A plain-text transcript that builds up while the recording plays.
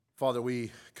Father, we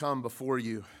come before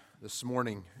you this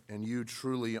morning, and you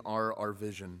truly are our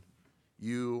vision.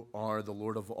 You are the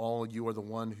Lord of all. You are the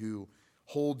one who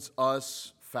holds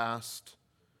us fast.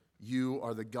 You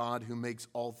are the God who makes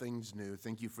all things new.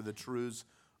 Thank you for the truths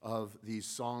of these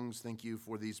songs. Thank you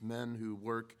for these men who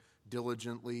work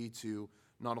diligently to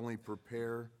not only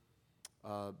prepare,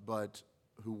 but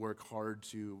who work hard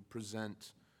to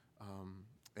present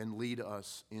and lead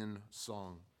us in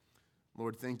song.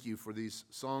 Lord, thank you for these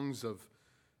songs of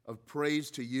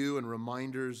praise to you and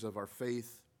reminders of our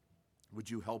faith. Would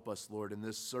you help us, Lord, in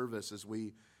this service as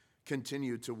we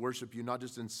continue to worship you, not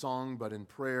just in song, but in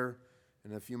prayer,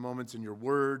 in a few moments in your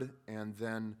word, and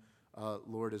then,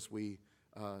 Lord, as we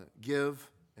give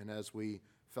and as we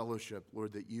fellowship,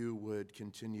 Lord, that you would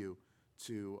continue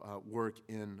to work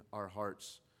in our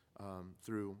hearts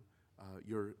through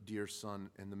your dear Son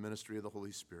and the ministry of the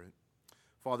Holy Spirit.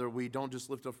 Father, we don't just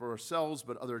lift up for ourselves,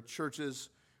 but other churches.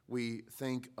 We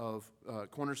think of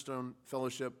Cornerstone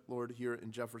Fellowship, Lord, here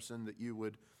in Jefferson, that you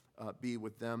would be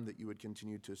with them, that you would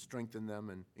continue to strengthen them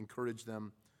and encourage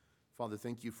them. Father,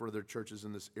 thank you for other churches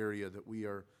in this area, that we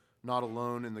are not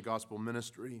alone in the gospel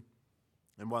ministry.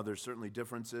 And while there's certainly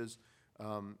differences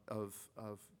of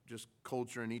just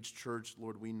culture in each church,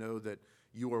 Lord, we know that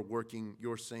you are working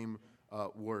your same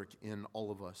work in all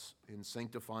of us, in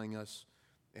sanctifying us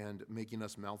and making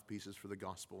us mouthpieces for the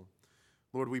gospel.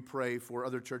 Lord, we pray for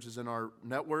other churches in our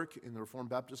network, in the Reformed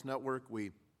Baptist network.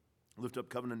 We lift up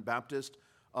Covenant Baptist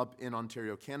up in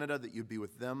Ontario, Canada, that you'd be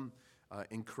with them.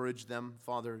 Encourage them,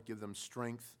 Father. Give them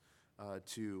strength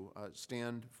to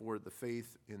stand for the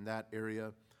faith in that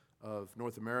area of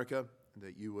North America,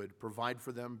 that you would provide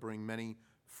for them, bring many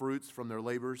fruits from their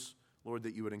labors. Lord,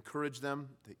 that you would encourage them,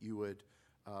 that you would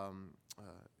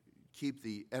keep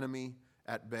the enemy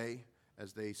at bay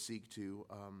as they seek to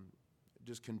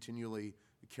just continually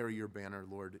carry your banner,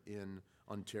 Lord, in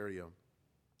Ontario.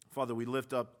 Father, we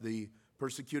lift up the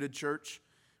persecuted church.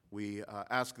 We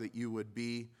ask that you would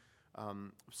be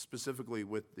specifically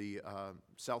with the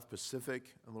South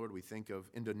Pacific. And Lord, we think of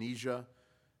Indonesia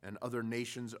and other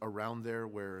nations around there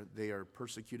where they are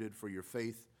persecuted for your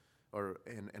faith.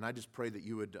 And I just pray that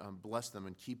you would bless them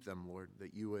and keep them, Lord,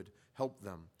 that you would help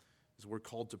them as we're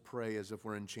called to pray as if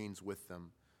we're in chains with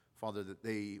them. Father, that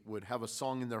they would have a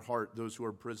song in their heart, those who are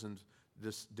imprisoned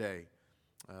this day,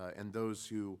 and those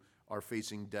who are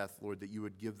facing death, Lord, that you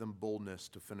would give them boldness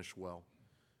to finish well.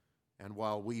 And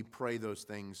while we pray those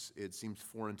things, it seems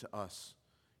foreign to us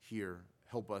here.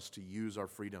 Help us to use our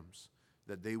freedoms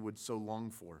that they would so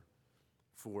long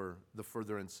for the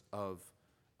furtherance of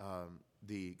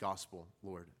the gospel,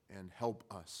 Lord, and help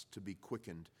us to be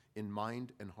quickened in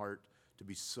mind and heart, to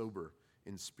be sober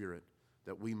in spirit,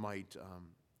 that we might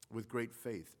with great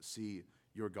faith see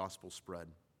your gospel spread.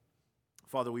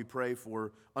 Father, we pray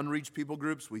for unreached people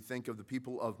groups. We think of the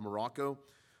people of Morocco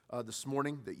this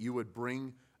morning, that you would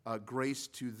bring grace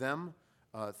to them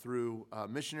through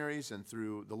missionaries and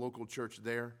through the local church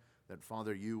there, that,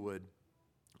 Father, you would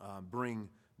bring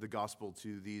the gospel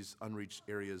to these unreached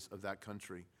areas of that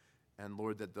country. And,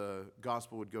 Lord, that the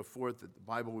gospel would go forth, that the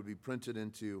Bible would be printed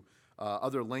into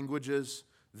other languages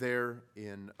there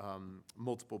in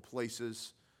multiple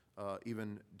places,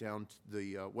 even down to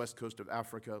the west coast of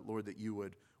Africa. Lord, that you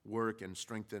would work and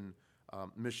strengthen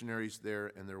missionaries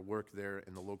there and their work there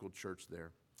in the local church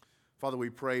there. Father,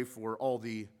 we pray for all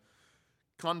the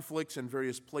conflicts in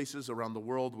various places around the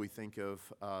world. We think of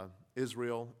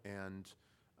Israel and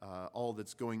all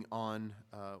that's going on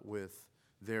with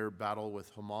their battle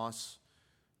with Hamas.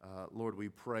 Lord, we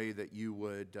pray that you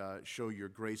would show your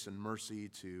grace and mercy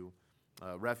to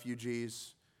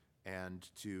refugees and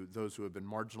to those who have been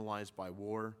marginalized by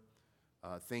war.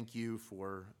 Thank you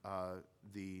for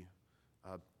the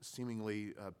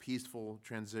seemingly peaceful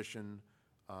transition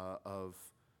of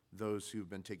those who've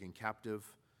been taken captive,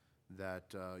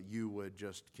 that you would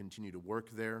just continue to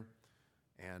work there.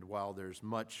 And while there's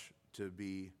much to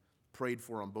be prayed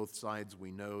for on both sides,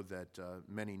 we know that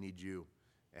many need you,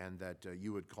 and that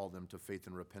you would call them to faith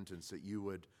and repentance, that you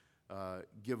would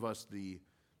give us the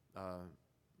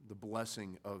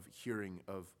blessing of hearing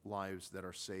of lives that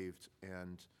are saved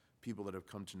and people that have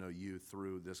come to know you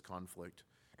through this conflict.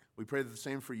 We pray the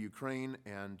same for Ukraine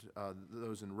and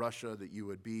those in Russia, that you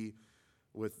would be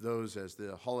with those as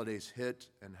the holidays hit,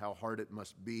 and how hard it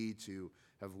must be to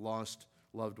have lost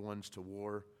loved ones to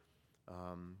war.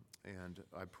 And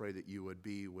I pray that you would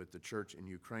be with the church in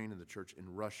Ukraine and the church in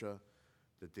Russia,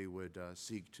 that they would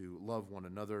seek to love one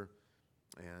another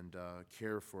and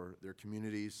care for their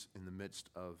communities in the midst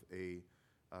of a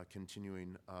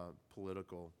continuing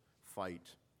political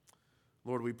fight.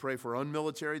 Lord, we pray for our own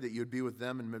military, that you would be with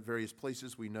them in various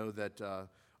places. We know that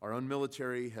our own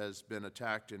military has been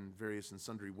attacked in various and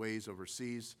sundry ways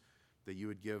overseas, that you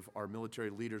would give our military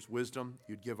leaders wisdom.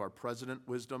 You'd give our president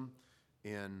wisdom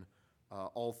in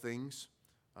all things.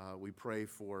 We pray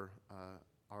for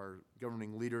our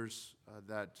governing leaders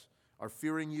that are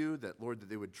fearing you, that, Lord, that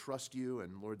they would trust you,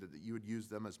 and, Lord, that you would use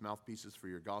them as mouthpieces for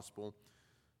your gospel.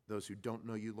 Those who don't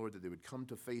know you, Lord, that they would come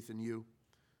to faith in you.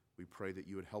 We pray that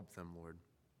you would help them, Lord.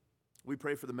 We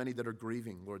pray for the many that are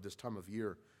grieving, Lord, this time of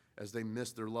year, as they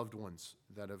miss their loved ones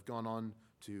that have gone on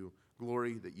to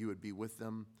glory, that you would be with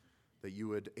them, that you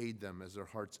would aid them as their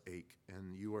hearts ache,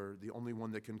 and you are the only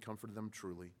one that can comfort them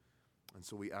truly. And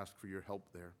so we ask for your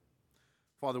help there.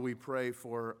 Father, we pray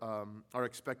for our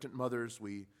expectant mothers.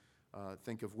 We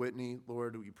think of Whitney,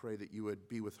 Lord. We pray that you would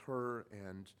be with her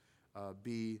and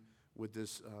be with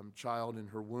this child in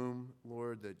her womb,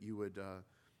 Lord, that you would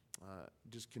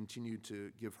just continue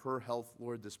to give her health,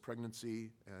 Lord, this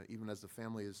pregnancy, even as the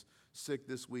family is sick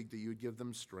this week, that you would give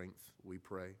them strength, we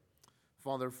pray.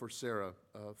 Father, for Sarah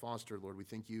Foster, Lord, we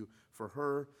thank you for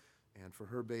her and for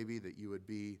her baby, that you would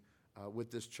be with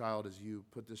this child as you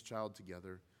put this child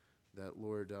together, that,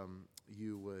 Lord,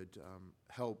 you would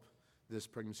help this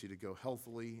pregnancy to go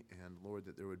healthily, and, Lord,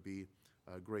 that there would be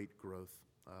great growth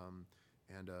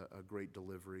and a great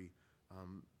delivery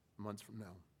months from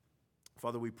now.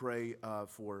 Father, we pray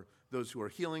for those who are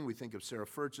healing. We think of Sarah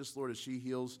Furchess, Lord, as she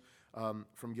heals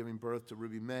from giving birth to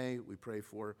Ruby May. We pray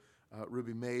for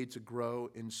Ruby May to grow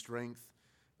in strength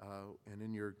and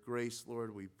in your grace,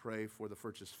 Lord. We pray for the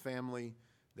Furchess family,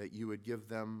 that you would give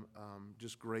them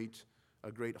just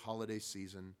a great holiday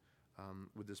season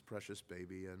with this precious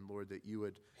baby. And, Lord, that you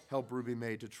would help Ruby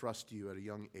May to trust you at a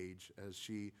young age as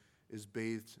she is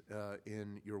bathed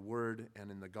in your word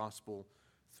and in the gospel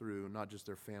through not just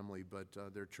their family, but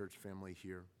their church family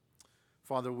here.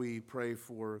 Father, we pray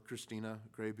for Christina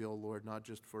Graybill, Lord, not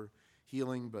just for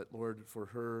healing, but, Lord, for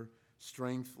her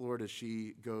strength, Lord, as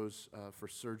she goes for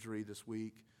surgery this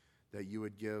week, that you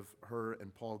would give her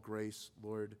and Paul grace,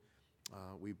 Lord.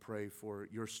 We pray for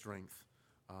your strength.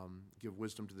 Give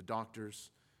wisdom to the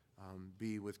doctors.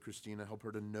 Be with Christina. Help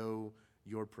her to know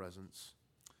your presence.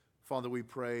 Father, we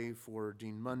pray for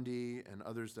Dean Mundy and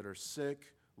others that are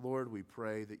sick. Lord, we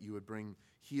pray that you would bring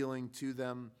healing to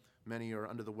them. Many are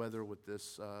under the weather with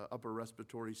this upper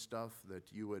respiratory stuff,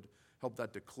 that you would help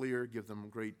that to clear, give them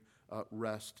great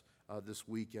rest this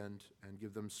weekend, and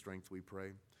give them strength, we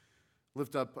pray.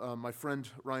 Lift up my friend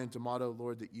Ryan D'Amato,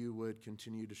 Lord, that you would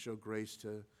continue to show grace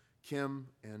to Kim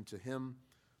and to him.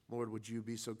 Lord, would you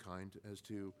be so kind as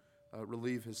to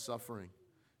relieve his suffering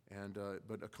and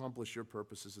but accomplish your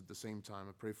purposes at the same time.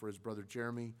 I pray for his brother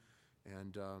Jeremy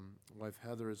and wife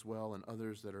Heather as well, and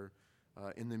others that are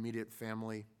in the immediate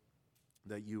family,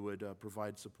 that you would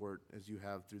provide support as you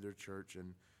have through their church,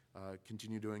 and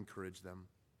continue to encourage them.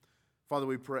 Father,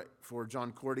 we pray for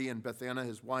John Cordy and Beth Anna,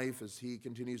 his wife, as he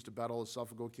continues to battle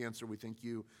esophageal cancer. We thank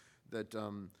you that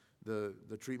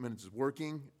the treatment is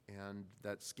working and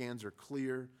that scans are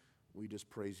clear. We just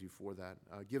praise you for that.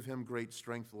 Give him great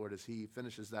strength, Lord, as he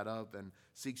finishes that up and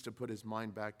seeks to put his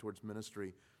mind back towards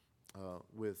ministry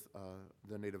with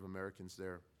the Native Americans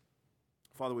there.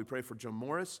 Father, we pray for Joe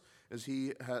Morris as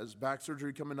he has back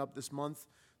surgery coming up this month,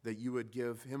 that you would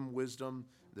give him wisdom,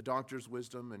 the doctor's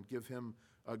wisdom, and give him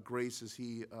grace as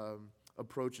he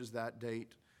approaches that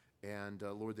date. And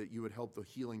Lord, that you would help the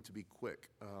healing to be quick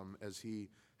as he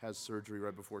has surgery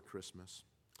right before Christmas.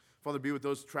 Father, be with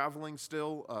those traveling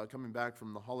still, coming back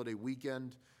from the holiday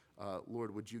weekend.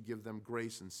 Lord, would you give them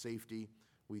grace and safety?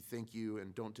 We thank you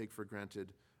and don't take for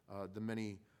granted the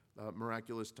many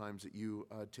miraculous times that you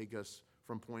take us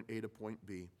from point A to point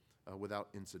B without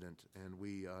incident. And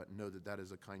we know that that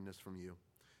is a kindness from you.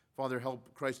 Father,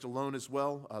 help Christ alone as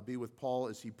well. Be with Paul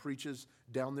as he preaches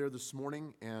down there this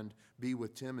morning, and be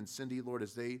with Tim and Cindy, Lord,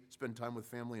 as they spend time with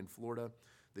family in Florida,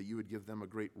 that you would give them a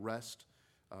great rest.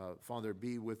 Father,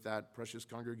 be with that precious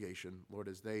congregation, Lord,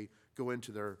 as they go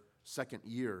into their second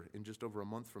year in just over a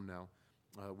month from now.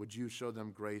 Would you show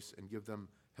them grace and give them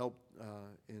help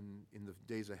in the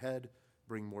days ahead,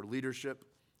 bring more leadership,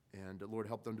 and Lord,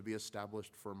 help them to be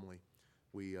established firmly.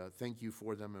 We thank you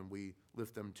for them, and we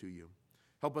lift them to you.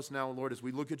 Help us now, Lord, as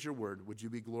we look at your word. Would you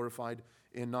be glorified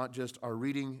in not just our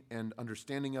reading and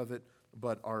understanding of it,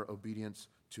 but our obedience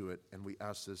to it. And we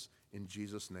ask this in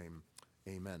Jesus' name.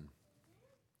 Amen.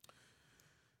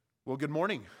 Well, good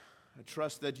morning. I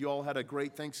trust that you all had a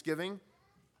great Thanksgiving,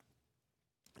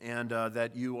 and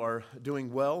that you are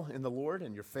doing well in the Lord,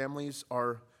 and your families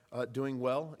are doing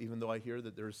well, even though I hear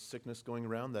that there's sickness going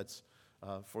around. That's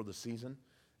for the season.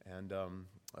 And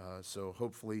So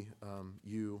hopefully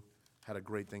you had a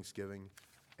great Thanksgiving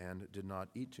and did not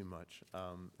eat too much,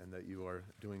 and that you are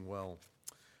doing well.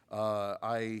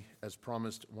 I, as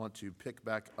promised, want to pick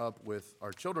back up with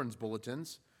our children's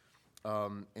bulletins,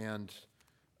 and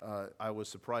I was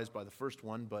surprised by the first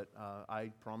one, but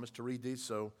I promised to read these,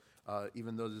 so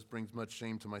even though this brings much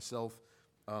shame to myself,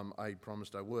 I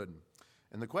promised I would.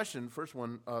 And the question, first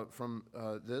one from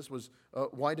this was,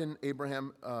 why didn't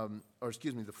Abraham, I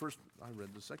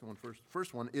read the second one first.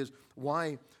 First one is,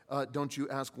 why don't you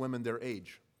ask women their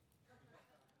age?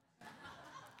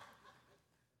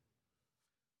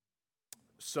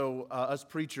 So us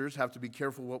preachers have to be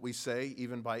careful what we say,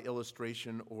 even by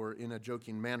illustration or in a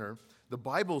joking manner. The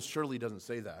Bible surely doesn't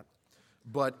say that,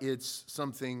 but it's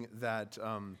something that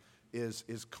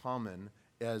is common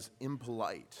as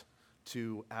impolite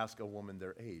to ask a woman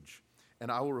their age.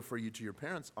 And I will refer you to your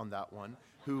parents on that one,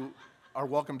 who are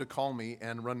welcome to call me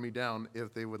and run me down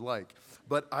if they would like.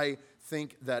 But I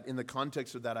think that in the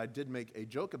context of that, I did make a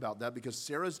joke about that because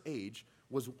Sarah's age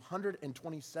was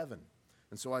 127.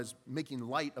 And so I was making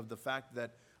light of the fact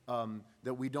that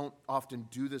that we don't often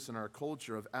do this in our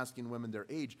culture of asking women their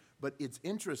age. But it's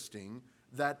interesting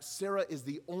that Sarah is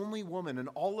the only woman in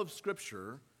all of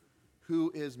Scripture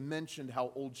who is mentioned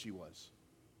how old she was.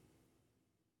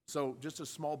 So just a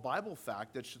small Bible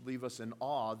fact that should leave us in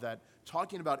awe that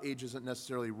talking about age isn't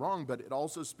necessarily wrong, but it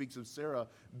also speaks of Sarah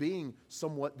being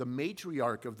somewhat the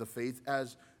matriarch of the faith,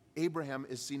 as Abraham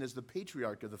is seen as the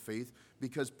patriarch of the faith,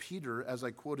 because Peter, as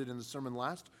I quoted in the sermon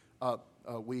last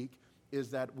week,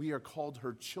 is that we are called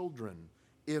her children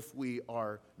if we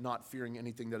are not fearing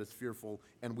anything that is fearful,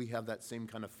 and we have that same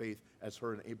kind of faith as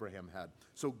her and Abraham had.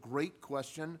 So great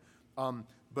question.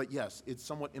 But yes, it's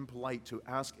somewhat impolite to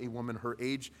ask a woman her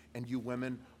age, and you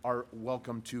women are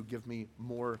welcome to give me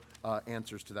more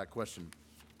answers to that question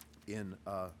in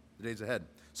the days ahead.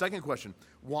 Second question,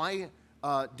 why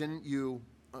didn't you,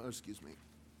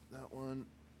 that one.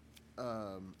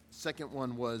 Second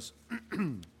one was,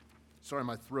 sorry,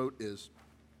 my throat is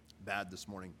bad this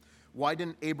morning. Why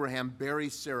didn't Abraham bury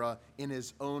Sarah in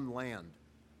his own land?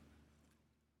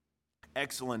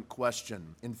 Excellent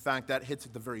question. In fact, that hits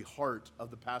at the very heart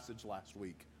of the passage last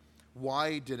week.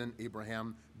 Why didn't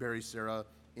Abraham bury Sarah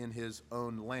in his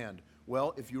own land?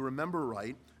 Well, if you remember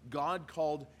right, God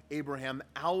called Abraham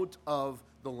out of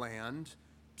the land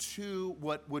to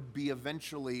what would be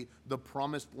eventually the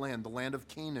promised land, the land of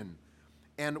Canaan.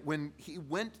 And when he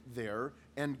went there,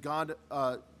 and God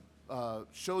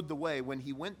showed the way, when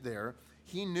he went there,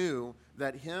 he knew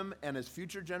that him and his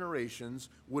future generations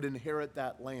would inherit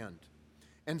that land.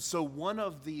 And so one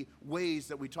of the ways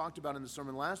that we talked about in the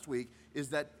sermon last week is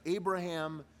that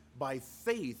Abraham, by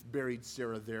faith, buried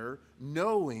Sarah there,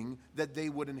 knowing that they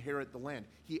would inherit the land.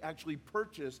 He actually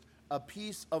purchased a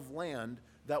piece of land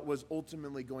that was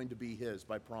ultimately going to be his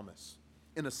by promise.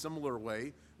 In a similar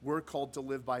way, we're called to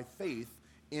live by faith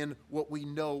in what we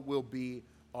know will be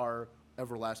our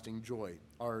everlasting joy,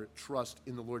 our trust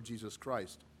in the Lord Jesus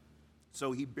Christ.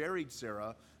 So he buried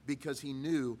Sarah because he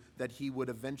knew that he would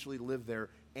eventually live there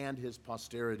and his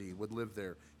posterity would live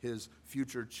there, his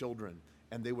future children,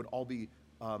 and they would all be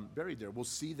buried there. We'll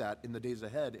see that in the days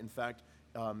ahead. In fact,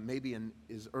 maybe in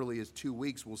as early as 2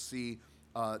 weeks, we'll see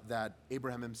that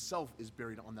Abraham himself is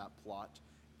buried on that plot,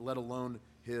 let alone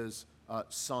his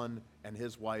son and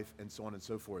his wife and so on and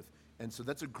so forth. And so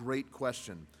that's a great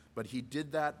question. But he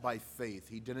did that by faith.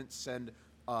 He didn't send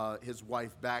his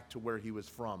wife back to where he was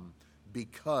from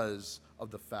because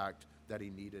of the fact that he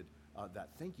needed that.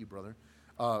 Thank you, brother,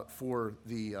 for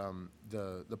the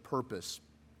purpose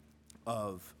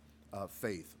of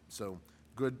faith. So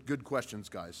good questions,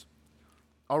 guys.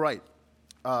 All right,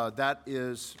 that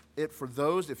is it for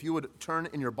those. If you would turn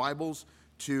in your Bibles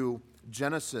to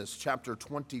Genesis chapter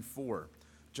 24.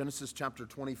 Genesis chapter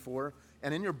 24.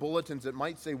 And in your bulletins, it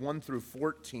might say 1 through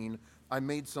 14. I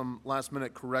made some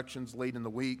last-minute corrections late in the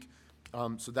week,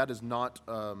 so that is not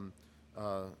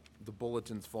the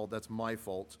bulletin's fault. That's my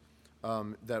fault.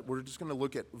 That we're just going to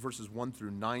look at verses 1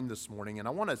 through 9 this morning. And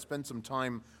I want to spend some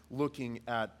time looking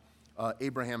at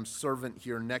Abraham's servant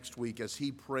here next week as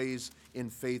he prays in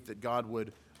faith that God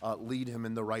would lead him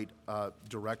in the right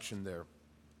direction there.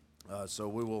 So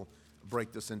we will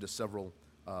break this into several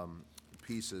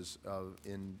pieces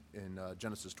in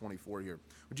Genesis 24 here.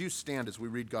 Would you stand as we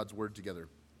read God's word together?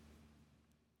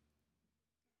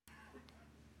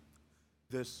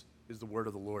 This is the word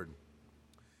of the Lord.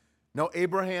 Now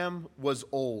Abraham was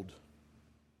old,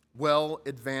 well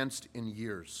advanced in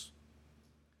years,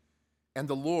 and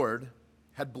the Lord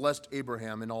had blessed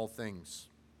Abraham in all things.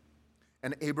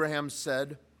 And Abraham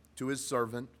said to his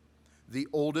servant, the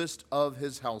oldest of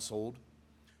his household,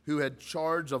 who had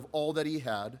charge of all that he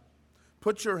had,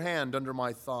 put your hand under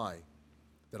my thigh,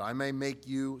 that I may make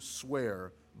you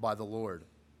swear by the Lord,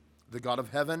 the God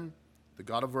of heaven, the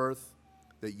God of earth,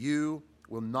 that you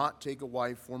will not take a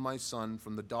wife for my son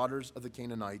from the daughters of the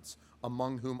Canaanites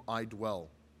among whom I dwell,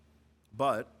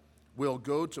 but will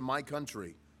go to my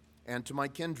country and to my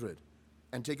kindred,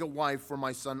 and take a wife for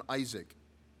my son Isaac.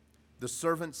 The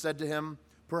servant said to him,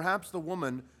 perhaps the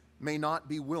woman may not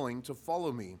be willing to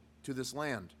follow me to this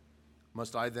land.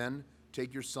 Must I then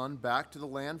take your son back to the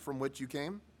land from which you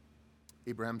came?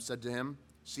 Abraham said to him,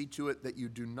 see to it that you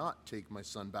do not take my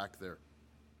son back there.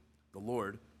 The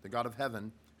Lord, the God of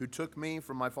heaven, who took me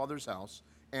from my father's house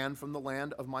and from the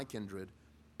land of my kindred,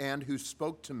 and who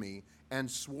spoke to me and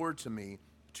swore to me,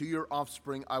 to your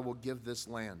offspring I will give this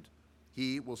land.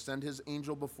 He will send his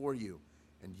angel before you,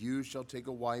 and you shall take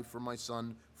a wife for my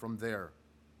son from there.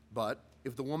 But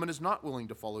if the woman is not willing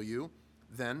to follow you,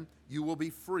 then you will be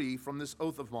free from this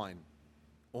oath of mine.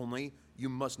 Only you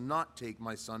must not take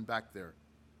my son back there.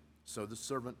 So the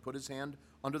servant put his hand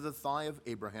under the thigh of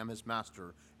Abraham his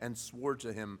master and swore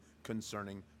to him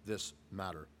concerning this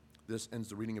matter. This ends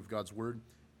the reading of God's word.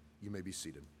 You may be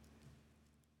seated.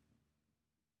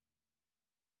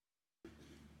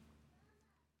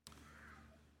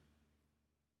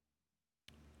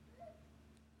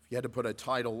 If you had to put a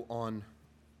title on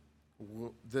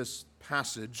this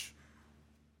passage,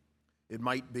 it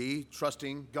might be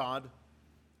Trusting God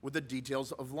with the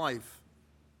Details of Life.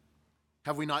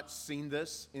 Have we not seen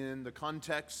this in the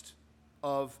context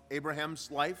of Abraham's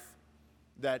life,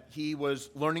 that he was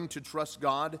learning to trust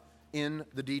God in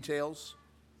the details?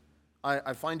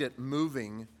 I find it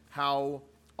moving how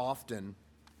often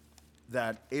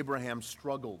that Abraham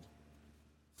struggled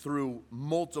through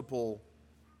multiple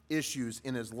issues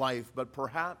in his life, but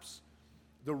perhaps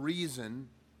the reason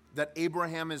that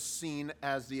Abraham is seen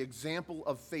as the example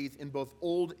of faith in both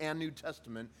Old and New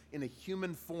Testament in a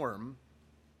human form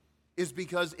is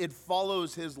because it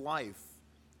follows his life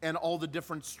and all the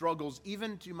different struggles,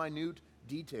 even to minute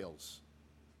details.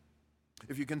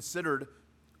 If you considered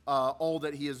all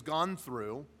that he has gone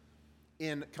through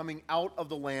in coming out of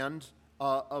the land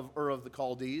of Ur of the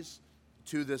Chaldees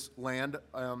to this land,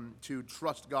 to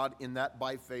trust God in that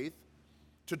by faith,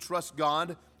 to trust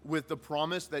God with the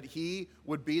promise that he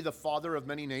would be the father of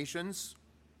many nations,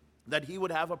 that he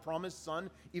would have a promised son,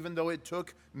 even though it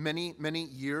took many, many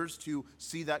years to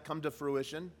see that come to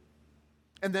fruition.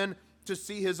 And then to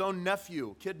see his own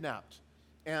nephew kidnapped,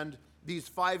 and these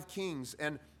 5 kings,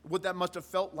 and what that must have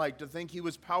felt like to think he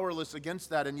was powerless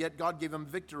against that, and yet God gave him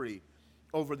victory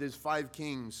over these 5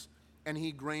 kings, and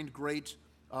he gained great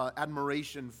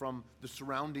admiration from the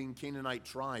surrounding Canaanite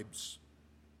tribes.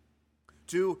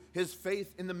 To his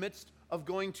faith in the midst of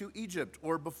going to Egypt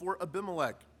or before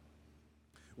Abimelech,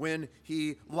 when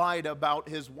he lied about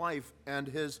his wife and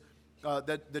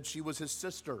that she was his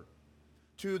sister.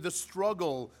 To the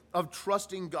struggle of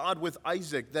trusting God with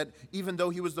Isaac, that even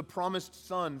though he was the promised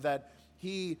son, that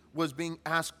he was being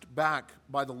asked back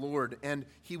by the Lord, and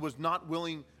he was not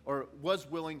willing, or was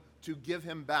willing to give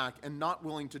him back, and not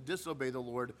willing to disobey the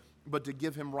Lord, but to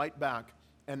give him right back,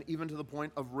 and even to the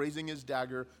point of raising his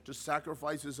dagger to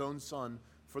sacrifice his own son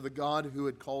for the God who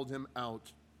had called him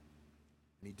out.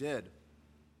 And he did.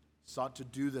 Sought to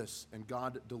do this, and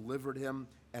God delivered him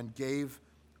and gave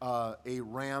a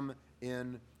ram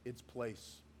in its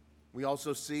place. We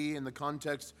also see in the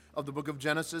context of the book of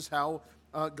Genesis how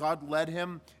God led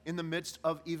him in the midst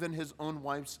of even his own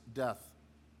wife's death.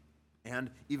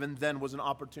 And even then was an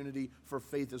opportunity for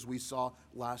faith, as we saw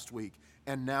last week.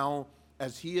 And now,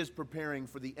 as he is preparing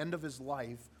for the end of his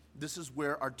life, this is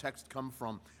where our text comes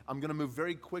from. I'm going to move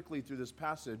very quickly through this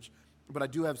passage, but I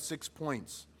do have 6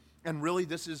 points. And really,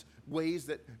 this is ways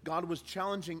that God was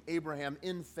challenging Abraham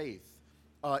in faith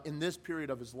in this period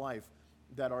of his life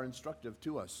that are instructive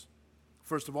to us.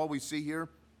 First of all, we see here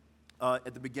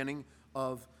at the beginning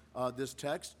of this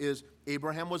text is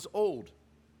Abraham was old.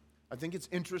 I think it's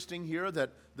interesting here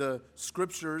that the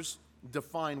scriptures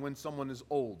define when someone is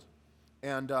old.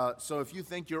 And so if you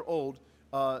think you're old,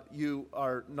 you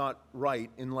are not right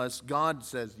unless God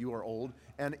says you are old.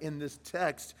 And in this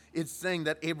text, it's saying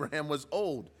that Abraham was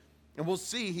old. And we'll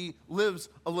see he lives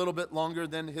a little bit longer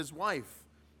than his wife.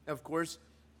 Of course,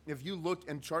 if you look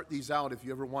and chart these out, if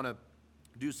you ever want to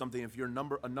do something, if you're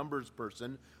a numbers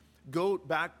person, go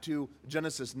back to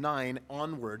Genesis 9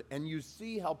 onward, and you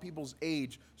see how people's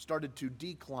age started to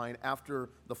decline after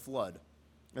the flood.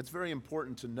 It's very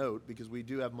important to note because we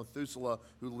do have Methuselah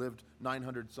who lived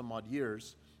 900 some odd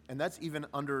years, and that's even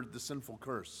under the sinful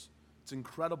curse. It's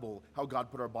incredible how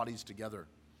God put our bodies together.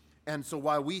 And so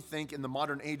while we think in the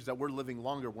modern age that we're living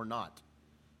longer, we're not.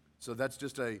 So that's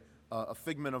just a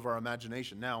figment of our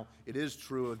imagination. Now, it is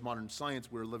true with modern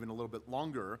science, we're living a little bit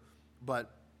longer,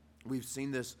 but we've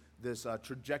seen this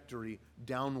trajectory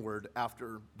downward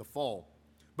after the fall.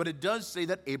 But it does say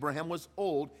that Abraham was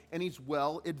old and he's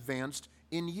well advanced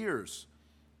in years.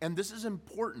 And this is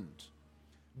important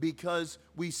because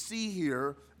we see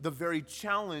here the very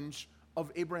challenge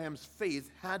of Abraham's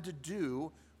faith had to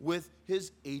do with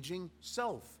his aging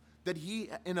self. That he,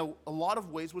 in a lot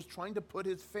of ways, was trying to put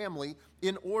his family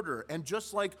in order. And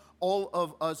just like all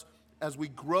of us, as we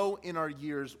grow in our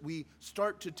years, we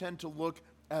start to tend to look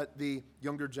at the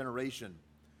younger generation.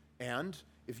 And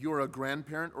if you're a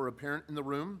grandparent or a parent in the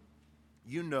room,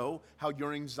 you know how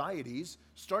your anxieties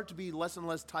start to be less and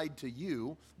less tied to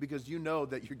you because you know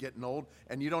that you're getting old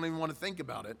and you don't even want to think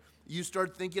about it. You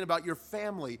start thinking about your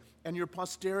family and your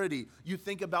posterity. You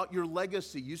think about your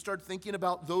legacy. You start thinking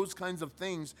about those kinds of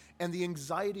things, and the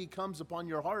anxiety comes upon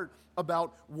your heart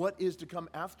about what is to come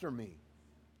after me.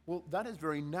 Well, that is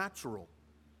very natural.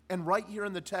 And right here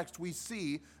in the text, we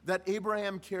see that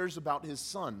Abraham cares about his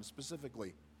son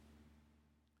specifically.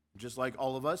 Just like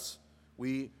all of us,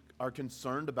 we are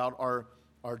concerned about our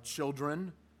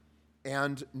children.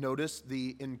 And notice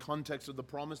in context of the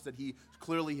promise that he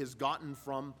clearly has gotten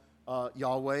from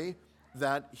Yahweh,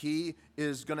 that he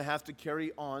is going to have to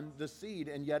carry on the seed,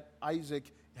 and yet Isaac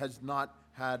has not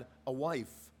had a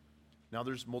wife. Now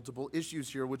there's multiple issues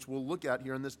here which we'll look at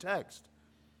here in this text.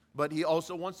 But he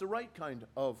also wants the right kind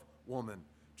of woman.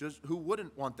 Just who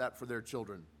wouldn't want that for their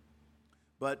children?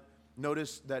 But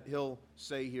notice that he'll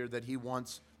say here that he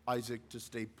wants Isaac to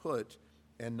stay put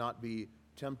and not be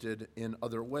tempted in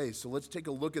other ways. So let's take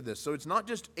a look at this. So it's not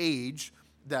just age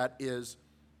that is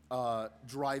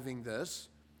driving this,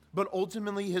 but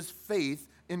ultimately his faith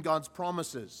in God's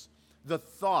promises. The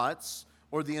thoughts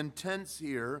or the intents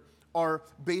here are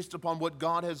based upon what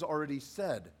God has already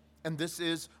said. And this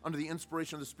is, under the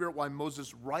inspiration of the Spirit, why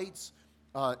Moses writes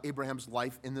Abraham's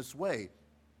life in this way,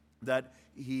 that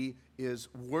he is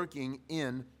working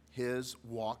in his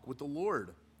walk with the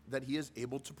Lord, that he is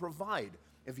able to provide.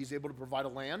 If he's able to provide a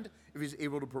land, if he's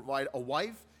able to provide a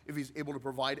wife, if he's able to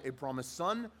provide a promised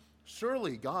son,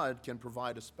 surely God can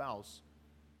provide a spouse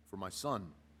for my son.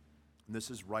 And this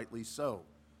is rightly so.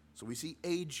 So we see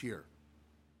age here.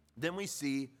 Then we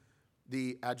see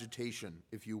the agitation,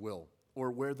 if you will, or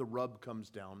where the rub comes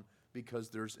down because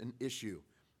there's an issue.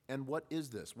 And what is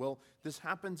this? Well, this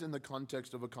happens in the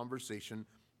context of a conversation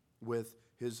with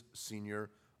his senior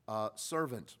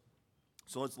servant.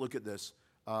 So let's look at this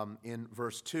in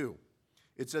verse 2.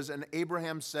 It says, "And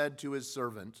Abraham said to his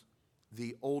servant,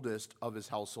 the oldest of his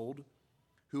household,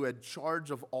 who had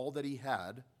charge of all that he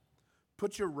had,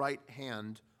 'Put your right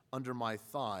hand under my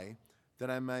thigh, that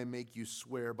I may make you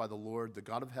swear by the Lord, the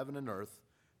God of heaven and earth,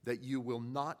 that you will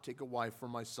not take a wife for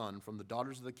my son from the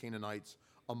daughters of the Canaanites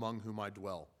among whom I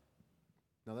dwell.'"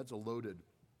 Now that's a loaded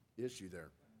issue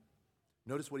there.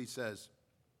 Notice what he says,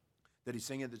 that he's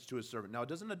saying it to his servant. Now it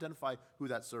doesn't identify who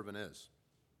that servant is,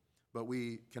 but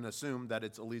we can assume that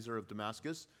it's Eliezer of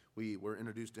Damascus. We were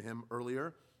introduced to him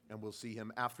earlier, and we'll see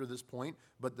him after this point.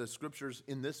 But the scriptures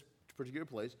in this particular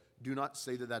place do not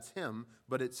say that that's him,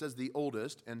 but it says the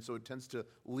oldest, and so it tends to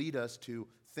lead us to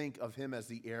think of him as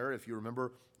the heir. If you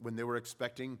remember when they were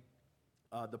expecting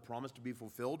the promise to be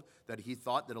fulfilled, that he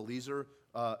thought that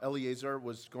Eliezer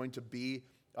was going to be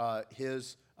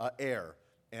his heir.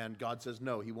 And God says,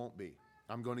 no, he won't be.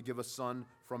 I'm going to give a son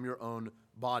from your own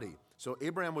body. So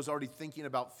Abraham was already thinking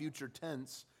about future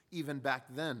tense even back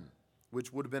then,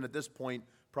 which would have been at this point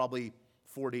probably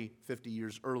 40, 50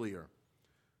 years earlier.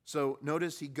 So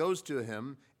notice he goes to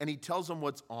him and he tells him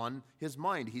what's on his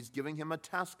mind. He's giving him a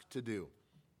task to do.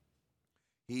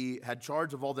 He had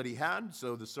charge of all that he had,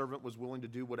 so the servant was willing to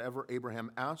do whatever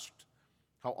Abraham asked.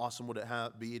 How awesome would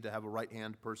it be to have a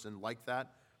right-hand person like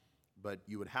that? But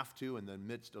you would have to, in the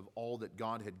midst of all that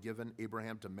God had given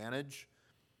Abraham to manage.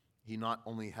 He not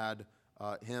only had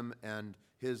him and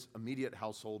his immediate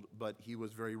household, but he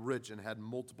was very rich and had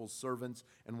multiple servants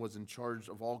and was in charge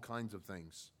of all kinds of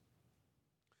things.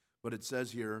 But it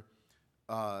says here,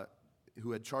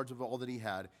 who had charge of all that he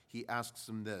had, he asks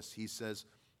him this. He says,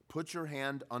 "Put your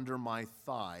hand under my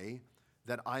thigh,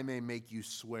 that I may make you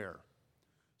swear."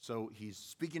 So he's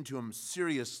speaking to him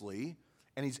seriously,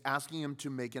 and he's asking him to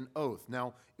make an oath.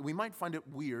 Now, we might find it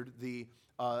weird, the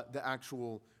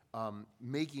actual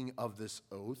making of this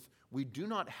oath. We do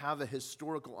not have a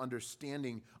historical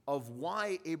understanding of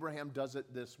why Abraham does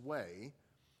it this way,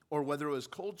 or whether it was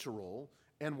cultural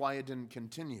and why it didn't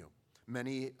continue.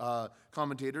 Many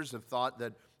commentators have thought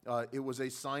that it was a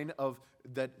sign of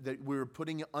that we were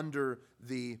putting under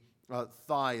the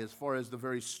thigh as far as the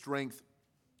very strength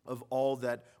of all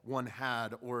that one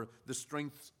had, or the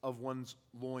strength of one's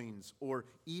loins, or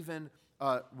even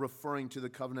referring to the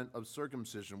covenant of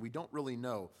circumcision. We don't really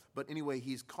know. But anyway,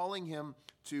 he's calling him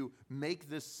to make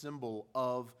this symbol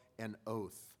of an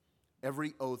oath.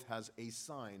 Every oath has a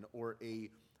sign or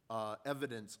a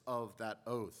evidence of that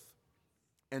oath.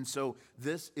 And so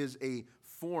this is a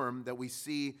form that we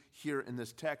see here in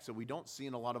this text that we don't see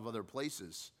in a lot of other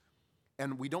places.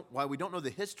 And while we don't know the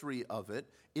history of it,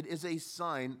 it is a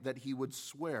sign that he would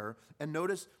swear. And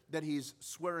notice that he's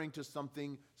swearing to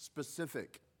something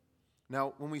specific.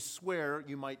 Now, when we swear,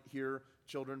 you might hear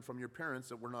children from your parents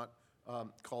that we're not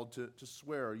called to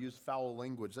swear or use foul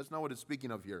language. That's not what it's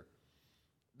speaking of here.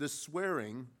 The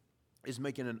swearing is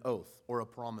making an oath or a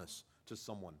promise to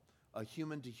someone, a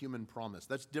human-to-human promise.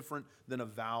 That's different than a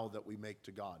vow that we make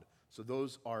to God. So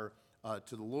those are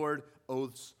to the Lord.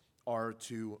 Oaths are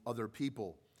to other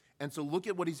people. And so look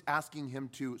at what he's asking him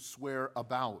to swear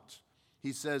about.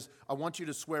 He says, I want you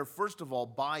to swear, first of all,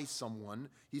 by someone.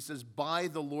 He says, by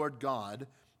the Lord God.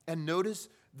 And notice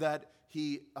that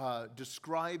he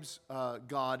describes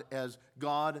God as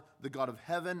God, the God of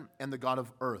heaven, and the God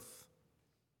of earth.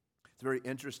 It's very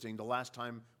interesting. The last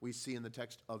time we see in the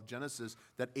text of Genesis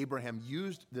that Abraham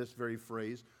used this very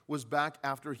phrase was back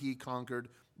after he conquered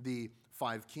the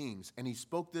 5 kings. And he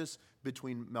spoke this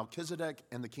between Melchizedek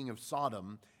and the king of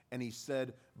Sodom. And he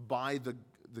said, by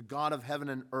the God of heaven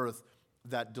and earth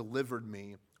that delivered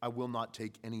me, I will not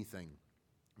take anything.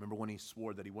 Remember when he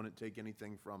swore that he wouldn't take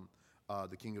anything from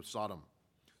the king of Sodom.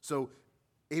 So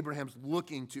Abraham's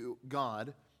looking to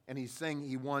God, and he's saying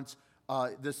he wants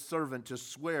this servant to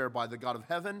swear by the God of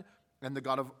heaven and the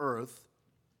God of earth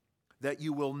that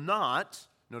you will not,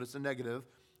 notice the negative,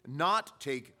 not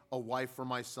take a wife for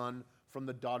my son from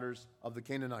the daughters of the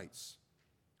Canaanites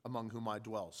among whom I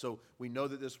dwell. So we know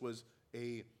that this was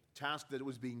a task that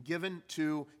was being given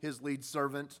to his lead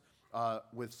servant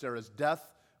with Sarah's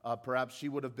death. Perhaps she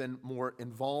would have been more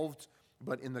involved,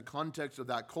 but in the context of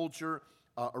that culture,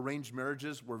 arranged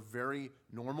marriages were very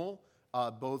normal,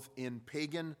 both in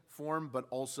pagan form, but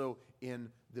also in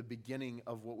the beginning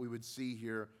of what we would see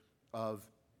here of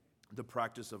the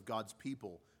practice of God's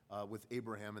people with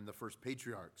Abraham and the first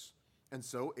patriarchs. And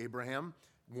so Abraham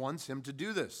wants him to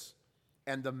do this.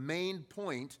 And the main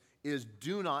point is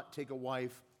do not take a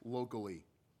wife locally.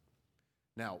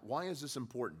 Now, why is this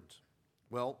important?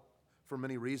 Well, for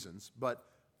many reasons, but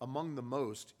among the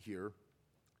most here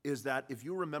is that if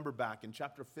you remember back in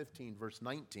chapter 15, verse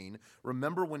 19,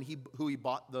 remember when who he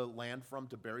bought the land from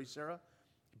to bury Sarah?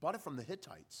 He bought it from the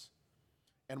Hittites.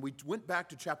 And we went back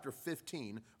to chapter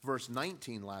 15, verse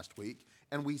 19 last week,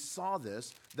 and we saw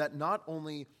this, that not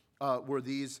only were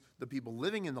these the people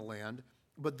living in the land,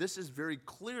 but this is very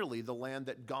clearly the land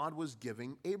that God was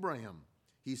giving Abraham.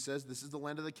 He says this is the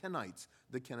land of the Kenites,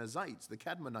 the Kenizzites, the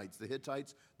Cadmonites, the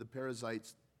Hittites, the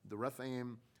Perizzites, the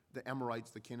Rephaim, the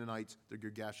Amorites, the Canaanites, the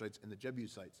Girgashites, and the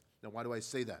Jebusites. Now, why do I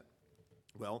say that?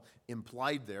 Well,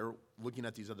 implied there, looking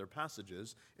at these other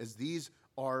passages, is these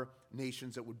are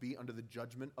nations that would be under the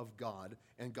judgment of God,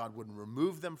 and God would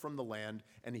remove them from the land,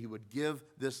 and he would give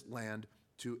this land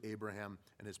to Abraham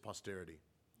and his posterity.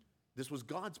 This was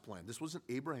God's plan. This wasn't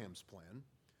Abraham's plan.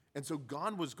 And so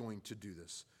God was going to do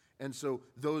this. And so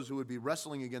those who would be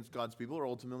wrestling against God's people are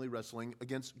ultimately wrestling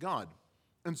against God.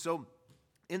 And so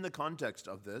in the context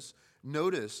of this,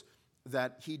 notice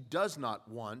that he does not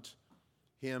want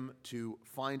him to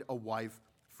find a wife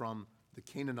from the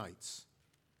Canaanites.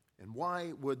 And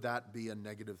why would that be a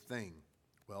negative thing?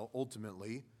 Well,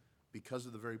 ultimately, because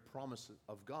of the very promise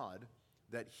of God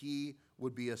that he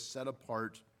would be a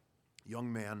set-apart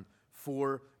young man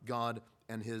for God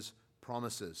and his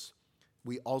promises.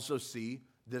 We also see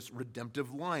this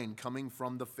redemptive line coming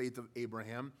from the faith of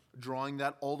Abraham, drawing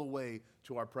that all the way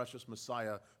to our precious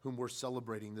Messiah, whom we're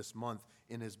celebrating this month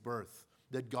in his birth.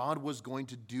 That God was going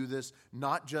to do this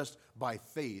not just by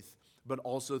faith, but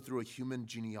also through a human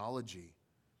genealogy.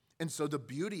 And so the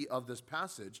beauty of this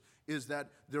passage is that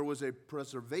there was a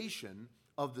preservation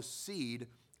of the seed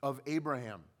of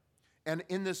Abraham. And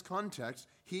in this context,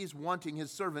 he's wanting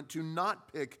his servant to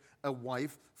not pick a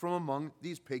wife from among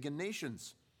these pagan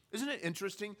nations. Isn't it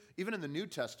interesting? Even in the New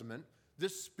Testament,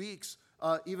 this speaks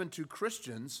even to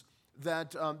Christians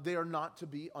that they are not to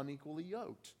be unequally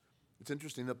yoked. It's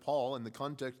interesting that Paul, in the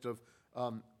context of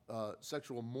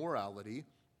sexual morality,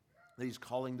 that he's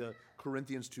calling the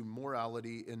Corinthians to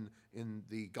morality in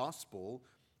the gospel,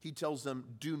 he tells them,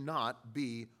 do not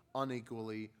be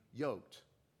unequally yoked.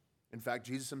 In fact,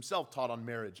 Jesus himself taught on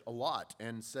marriage a lot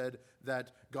and said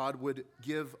that God would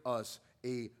give us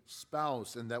a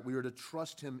spouse and that we are to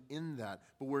trust him in that,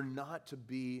 but we're not to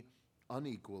be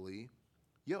unequally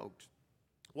yoked.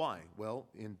 Why? Well,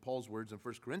 in Paul's words in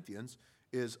 1 Corinthians,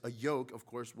 is a yoke, of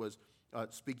course, was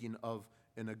speaking of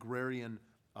an agrarian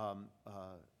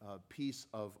piece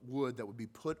of wood that would be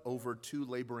put over two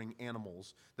laboring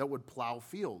animals that would plow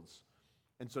fields.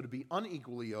 And so to be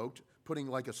unequally yoked, putting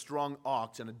like a strong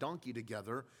ox and a donkey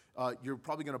together, you're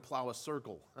probably going to plow a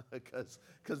circle because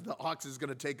the ox is going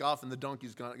to take off and the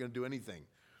donkey's not going to do anything.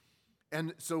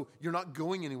 And so you're not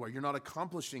going anywhere. You're not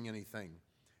accomplishing anything.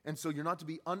 And so you're not to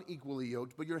be unequally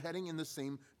yoked, but you're heading in the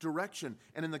same direction.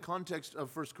 And in the context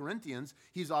of 1 Corinthians,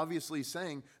 he's obviously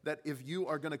saying that if you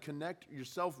are going to connect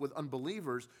yourself with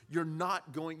unbelievers, you're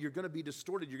going to be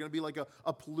distorted. You're going to be like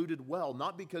a polluted well,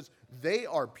 not because they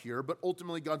are pure, but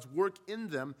ultimately God's work in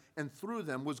them and through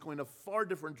them was going a far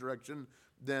different direction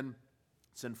than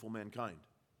sinful mankind.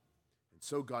 And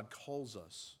so God calls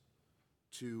us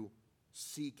to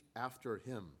seek after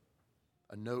him.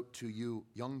 A note to you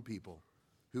young people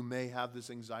who may have this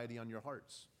anxiety on your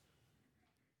hearts.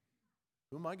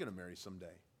 Who am I going to marry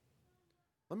someday?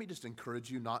 Let me just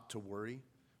encourage you not to worry.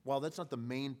 While that's not the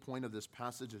main point of this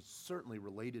passage, it's certainly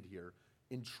related here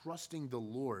in trusting the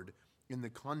Lord in the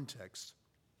context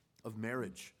of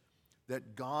marriage,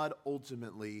 that God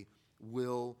ultimately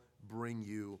will bring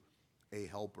you a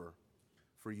helper.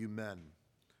 For you men,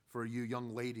 for you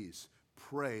young ladies,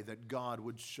 pray that God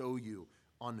would show you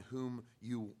on whom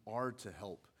you are to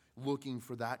help, looking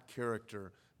for that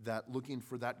character, looking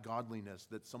for that godliness,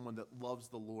 that someone that loves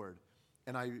the Lord.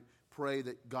 And I pray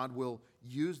that God will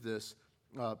use this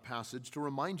passage to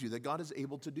remind you that God is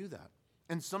able to do that.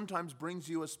 And sometimes brings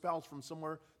you a spouse from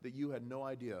somewhere that you had no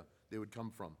idea they would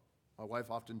come from. My wife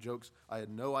often jokes, I had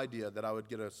no idea that I would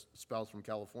get a spouse from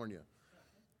California.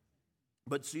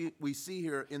 But we see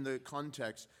here in the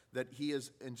context that he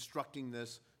is instructing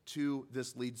this to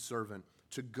this lead servant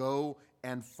to go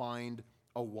and find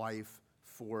a wife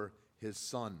for his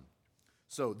son.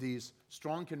 So these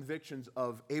strong convictions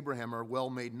of Abraham are well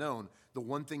made known. The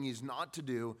one thing he's not to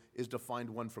do is to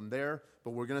find one from there,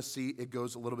 but we're going to see it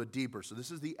goes a little bit deeper. So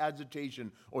this is the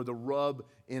agitation or the rub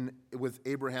with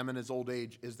Abraham in his old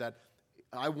age, is that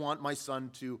I want my son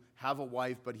to have a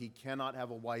wife, but he cannot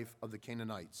have a wife of the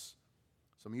Canaanites.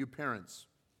 Some of you parents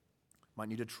might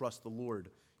need to trust the Lord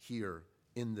here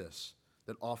in this,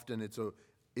 that often it's an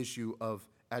issue of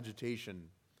agitation.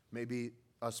 Maybe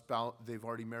a spouse, they've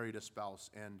already married a spouse,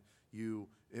 and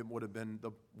it would have been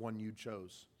the one you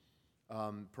chose.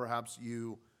 Perhaps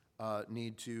you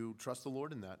need to trust the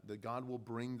Lord in that God will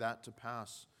bring that to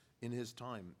pass in his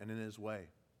time and in his way.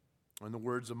 In the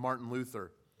words of Martin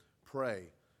Luther, pray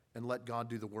and let God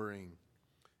do the worrying.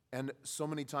 And so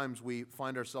many times we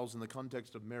find ourselves in the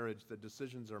context of marriage that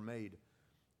decisions are made,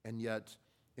 and yet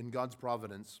in God's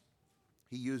providence,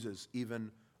 he uses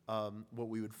even what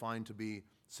we would find to be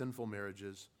sinful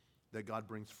marriages, that God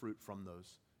brings fruit from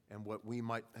those. And what we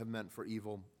might have meant for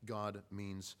evil, God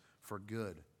means for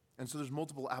good. And so there's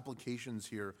multiple applications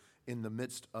here in the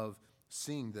midst of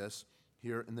seeing this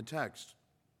here in the text.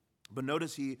 But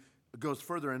notice he goes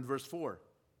further in verse 4.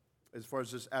 As far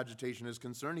as this agitation is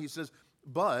concerned, he says,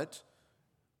 but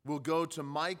we'll go to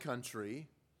my country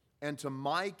and to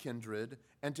my kindred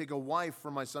and take a wife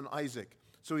for my son Isaac.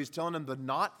 So he's telling him the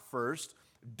not first,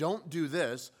 don't do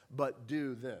this, but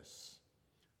do this.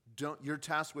 You're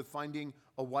tasked with finding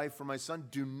a wife for my son.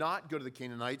 Do not go to the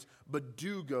Canaanites, but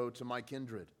do go to my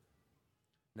kindred.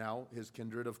 Now, his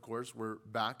kindred, of course, were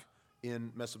back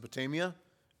in Mesopotamia,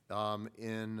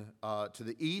 to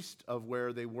the east of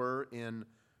where they were in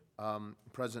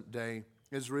present-day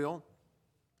Israel.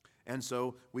 And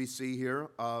so we see here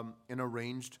an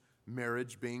arranged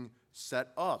marriage being set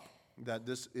up, that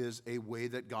this is a way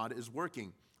that God is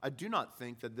working. I do not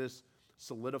think that this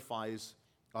solidifies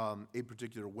a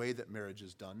particular way that marriage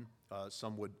is done.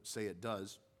 Some would say it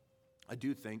does. I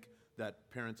do think that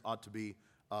parents ought to be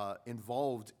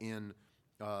involved in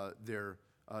their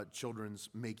children's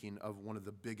making of one of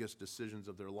the biggest decisions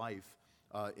of their life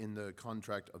in the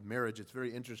contract of marriage. It's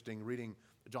very interesting reading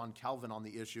John Calvin on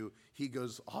the issue. He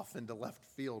goes off into left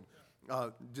field.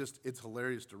 It's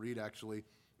hilarious to read, actually.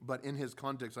 But in his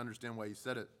context, I understand why he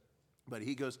said it. But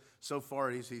he goes so far,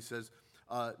 he says,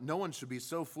 no one should be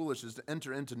so foolish as to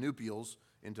enter into nuptials,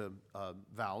 into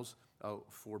vows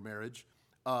for marriage,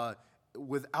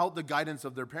 without the guidance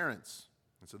of their parents.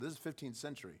 And so this is 15th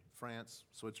century, France,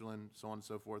 Switzerland, so on and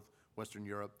so forth, Western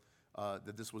Europe,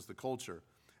 that this was the culture.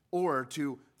 Or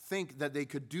to think that they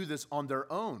could do this on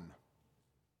their own.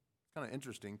 Kind of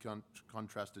interesting,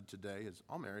 contrasted today, is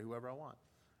I'll marry whoever I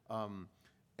want.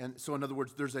 And so in other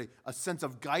words, there's a sense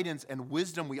of guidance and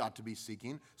wisdom we ought to be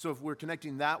seeking. So if we're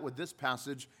connecting that with this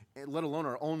passage, let alone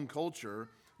our own culture,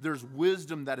 There's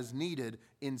wisdom that is needed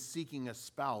in seeking a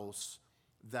spouse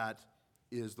that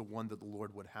is the one that the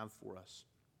Lord would have for us.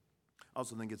 I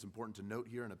also think it's important to note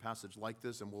here in a passage like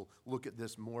this, and we'll look at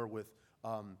this more with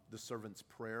the servant's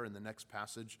prayer in the next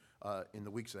passage in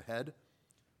the weeks ahead,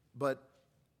 but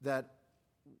that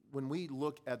when we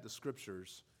look at the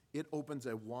Scriptures, it opens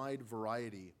a wide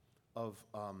variety of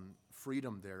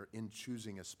freedom there in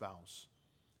choosing a spouse.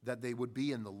 That they would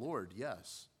be in the Lord,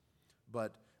 yes,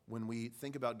 but when we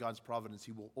think about God's providence,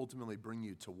 He will ultimately bring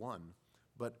you to one,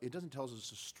 but it doesn't tell us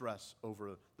to stress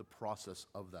over the process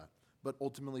of that, but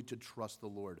ultimately to trust the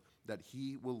Lord, that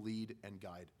He will lead and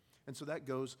guide. And so that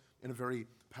goes in a very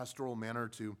pastoral manner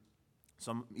to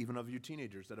some even of you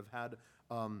teenagers that have had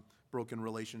broken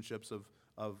relationships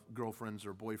of girlfriends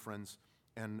or boyfriends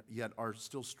and yet are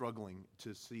still struggling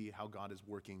to see how God is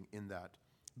working in that.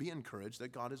 Be encouraged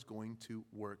that God is going to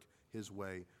work His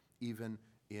way even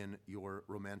in your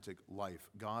romantic life.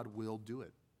 God will do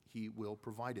it. He will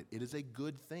provide it. It is a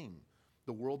good thing.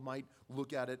 The world might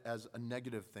look at it as a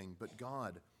negative thing, but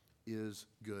God is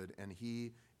good, and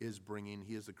He is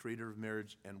the creator of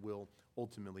marriage and will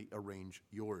ultimately arrange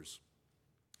yours.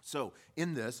 So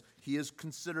in this, he is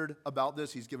considered about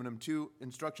this. He's given him 2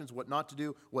 instructions, what not to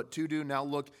do, what to do. Now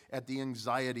look at the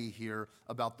anxiety here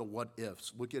about the what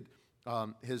ifs. Look at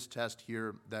his test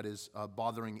here that is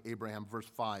bothering Abraham, verse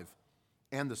 5,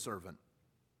 and the servant.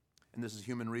 And this is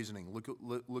human reasoning.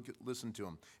 Listen to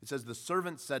him. It says, the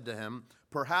servant said to him,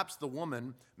 perhaps the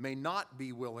woman may not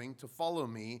be willing to follow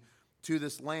me to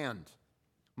this land.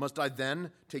 Must I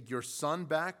then take your son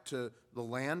back to the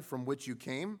land from which you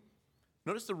came?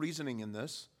 Notice the reasoning in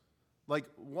this. Like,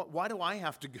 why do I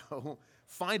have to go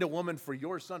find a woman for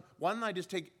your son? Why don't I just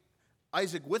take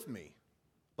Isaac with me?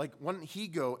 Like, why don't he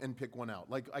go and pick one out?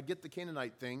 Like, I get the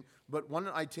Canaanite thing, but why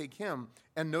don't I take him?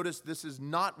 And notice this is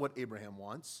not what Abraham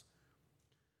wants.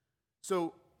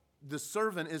 So the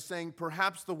servant is saying,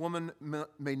 perhaps the woman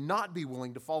may not be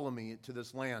willing to follow me to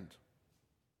this land.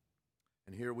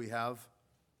 And here we have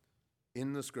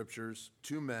in the Scriptures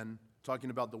 2 men talking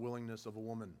about the willingness of a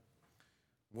woman.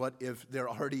 What if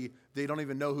they don't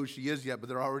even know who she is yet, but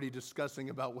they're already discussing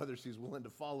about whether she's willing to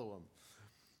follow him.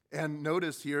 And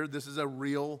notice here, this is a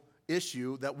real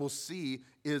issue that we'll see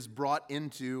is brought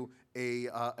into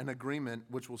an agreement,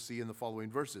 which we'll see in the following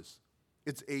verses.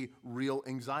 It's a real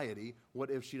anxiety. What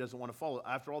if she doesn't want to follow?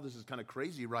 After all, this is kind of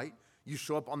crazy, right? You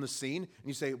show up on the scene and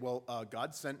you say, well,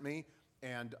 God sent me,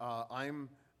 and I'm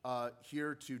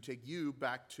here to take you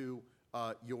back to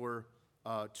your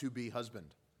to-be husband.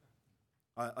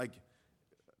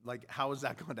 Like, how is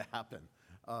that going to happen?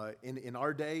 In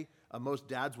our day, most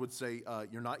dads would say,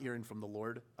 you're not hearing from the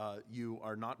Lord. You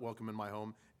are not welcome in my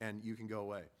home, and you can go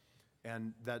away.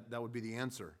 And that would be the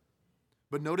answer.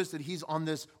 But notice that he's on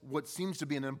this, what seems to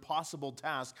be an impossible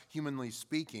task, humanly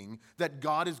speaking, that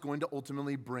God is going to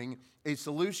ultimately bring a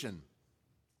solution.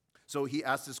 So he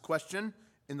asks this question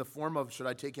in the form of, should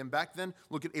I take him back then?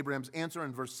 Look at Abraham's answer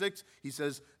in verse 6. He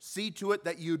says, see to it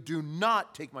that you do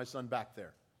not take my son back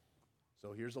there.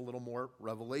 So here's a little more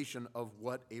revelation of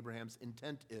what Abraham's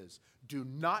intent is. Do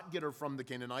not get her from the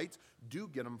Canaanites. Do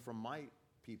get him from my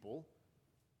people.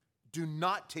 Do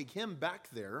not take him back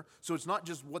there. So it's not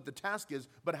just what the task is,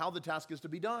 but how the task is to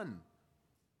be done.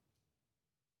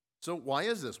 So why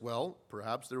is this? Well,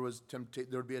 perhaps there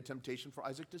would be a temptation for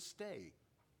Isaac to stay.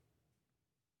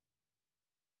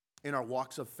 In our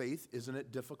walks of faith, isn't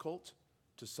it difficult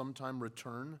to sometime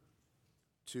return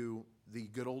to the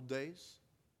good old days?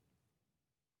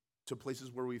 To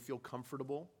places where we feel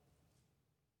comfortable?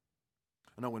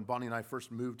 I know when Bonnie and I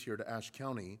first moved here to Ashe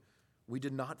County, we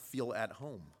did not feel at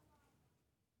home.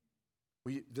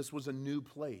 This was a new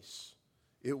place.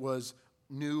 It was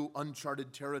new,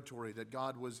 uncharted territory that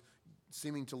God was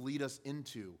seeming to lead us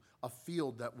into, a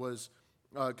field that was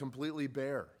completely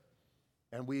bare.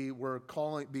 And we were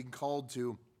being called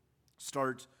to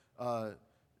start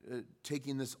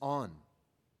taking this on.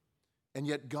 And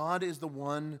yet God is the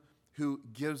one who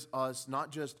gives us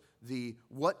not just the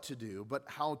what to do, but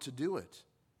how to do it.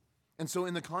 And so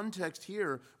in the context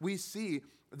here, we see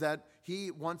that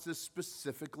he wants this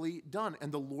specifically done,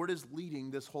 and the Lord is leading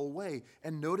this whole way.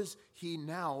 And notice he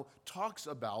now talks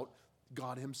about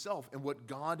God himself and what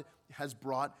God has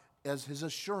brought as his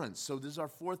assurance. So this is our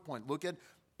 4th point. Look at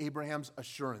Abraham's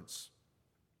assurance.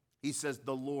 He says,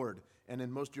 the Lord, and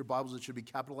in most of your Bibles it should be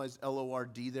capitalized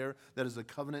L-O-R-D there. That is the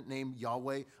covenant name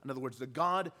Yahweh. In other words, the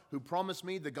God who promised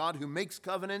me, the God who makes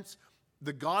covenants,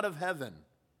 the God of heaven,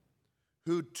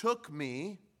 who took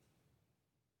me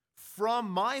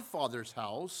from my father's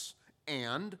house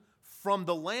and from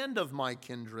the land of my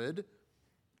kindred,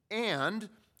 and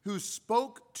who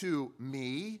spoke to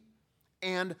me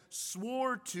and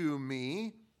swore to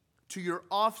me, to your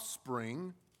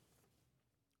offspring,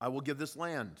 I will give this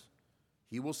land.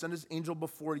 He will send his angel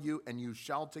before you, and you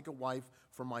shall take a wife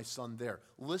for my son there.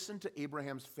 Listen to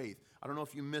Abraham's faith. I don't know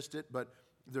if you missed it, but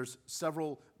there's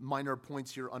several minor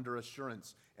points here under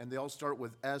assurance, and they all start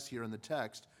with S here in the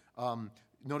text.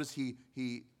 Notice he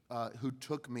who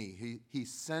took me. He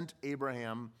sent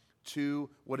Abraham to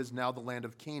what is now the land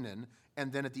of Canaan.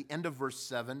 And then at the end of verse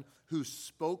 7, who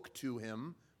spoke to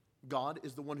him. God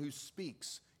is the one who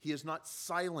speaks. He is not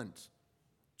silent.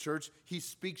 Church, he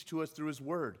speaks to us through his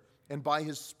word and by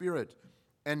his spirit.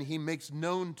 And he makes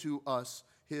known to us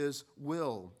his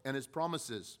will and his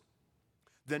promises.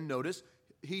 Then notice,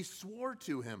 he swore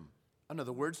to him. In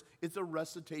other words, it's a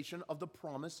recitation of the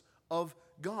promise of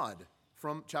God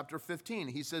from chapter 15.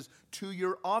 He says, to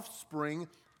your offspring,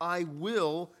 I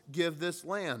will give this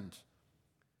land.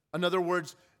 In other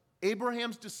words,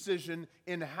 Abraham's decision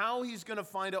in how he's going to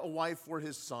find a wife for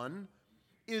his son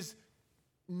is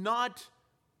not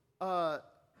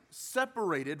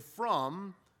separated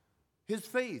from his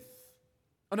faith.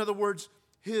 In other words,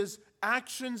 his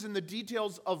actions and the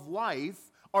details of life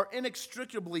are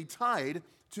inextricably tied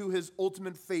to his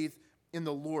ultimate faith in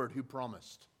the Lord who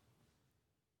promised.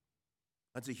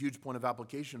 That's a huge point of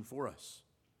application for us.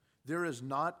 There is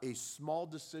not a small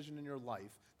decision in your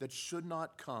life that should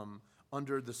not come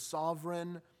under the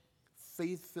sovereign,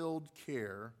 faith-filled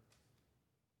care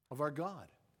of our God.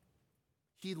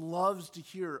 He loves to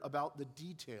hear about the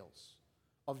details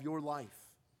of your life.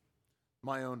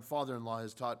 My own father-in-law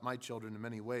has taught my children in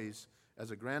many ways,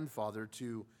 as a grandfather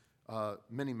to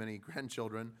many, many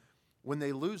grandchildren, when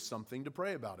they lose something, to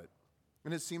pray about it.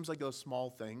 And it seems like a small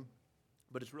thing,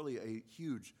 but it's really a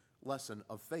huge lesson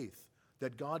of faith,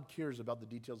 that God cares about the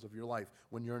details of your life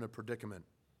when you're in a predicament.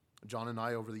 John and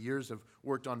I, over the years, have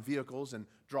worked on vehicles and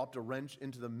dropped a wrench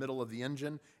into the middle of the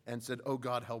engine and said, oh,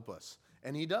 God, help us.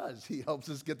 And he does. He helps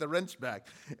us get the wrench back.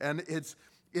 And it's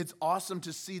awesome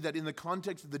to see that in the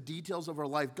context of the details of our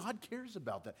life, God cares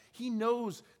about that. He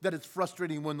knows that it's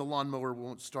frustrating when the lawnmower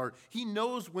won't start. He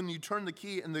knows when you turn the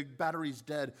key and the battery's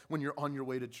dead when you're on your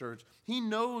way to church. He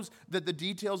knows that the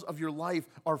details of your life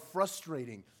are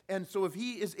frustrating. And so if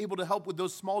he is able to help with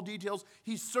those small details,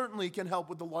 he certainly can help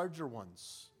with the larger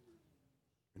ones.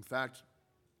 In fact,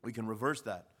 we can reverse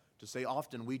that to say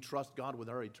often we trust God with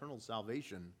our eternal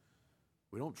salvation.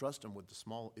 We don't trust him with the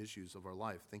small issues of our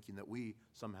life, thinking that we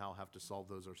somehow have to solve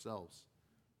those ourselves.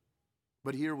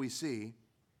 But here we see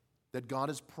that God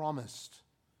has promised.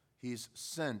 He's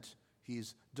sent.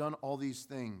 He's done all these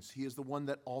things. He is the one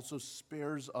that also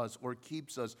spares us or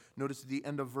keeps us. Notice at the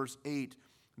end of verse 8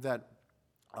 that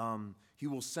he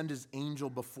will send his angel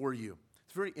before you.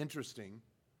 It's very interesting.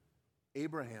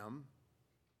 Abraham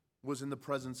was in the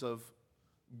presence of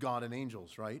God and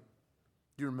angels, right?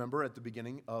 Do you remember at the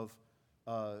beginning of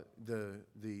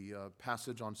the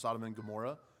passage on Sodom and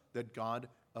Gomorrah that God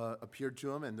appeared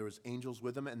to him and there was angels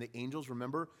with him, and the angels,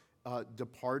 remember,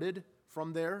 departed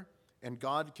from there, and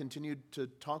God continued to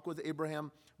talk with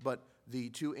Abraham, but the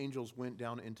two angels went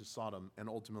down into Sodom and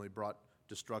ultimately brought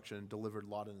destruction and delivered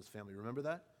Lot and his family. Remember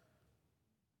that?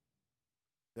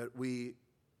 That we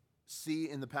see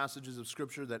in the passages of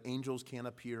Scripture that angels can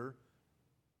appear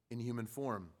in human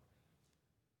form.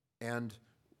 And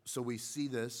so we see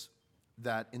this,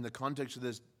 that in the context of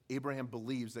this, Abraham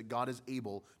believes that God is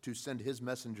able to send his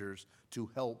messengers to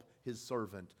help his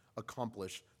servant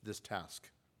accomplish this task.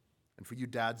 And for you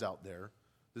dads out there,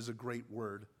 this is a great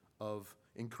word of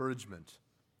encouragement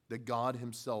that God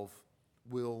himself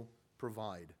will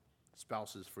provide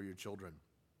spouses for your children.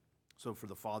 So for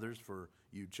the fathers, for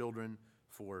you children,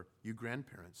 for you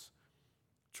grandparents,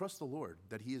 trust the Lord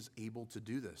that he is able to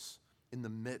do this in the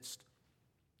midst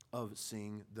of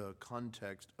seeing the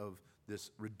context of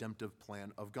this redemptive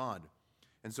plan of God.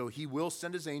 And so he will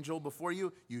send his angel before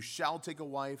you. You shall take a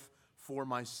wife for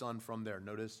my son from there.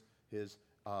 Notice his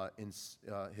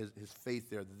faith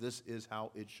there, that this is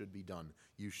how it should be done.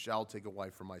 You shall take a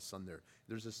wife for my son there.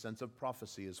 There's a sense of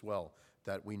prophecy as well,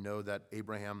 that we know that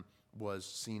Abraham was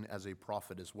seen as a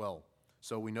prophet as well.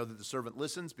 So we know that the servant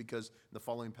listens because in the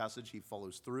following passage he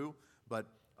follows through. But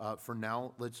for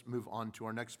now, let's move on to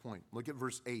our next point. Look at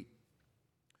verse 8.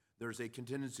 There's a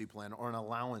contingency plan or an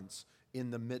allowance in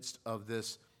the midst of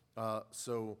this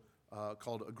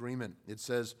called agreement. It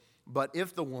says, but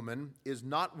if the woman is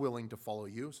not willing to follow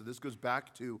you, so this goes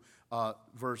back to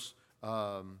verse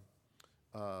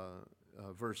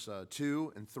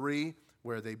 2 and 3,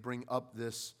 where they bring up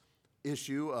this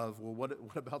issue of, well, what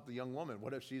about the young woman?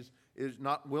 What if she is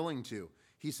not willing to?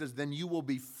 He says, then you will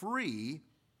be free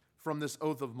from this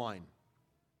oath of mine.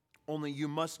 only you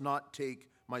must not take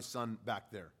my son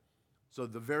back there. So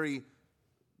the very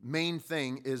main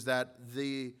thing is that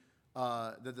the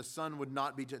son would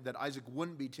not be, that Isaac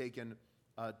wouldn't be taken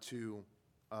to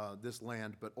this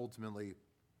land, but ultimately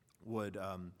would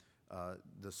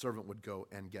the servant would go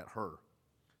and get her.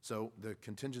 So the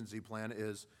contingency plan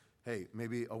is, hey,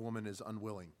 maybe a woman is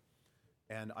unwilling.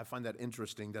 And I find that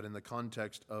interesting that in the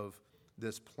context of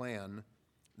this plan,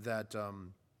 that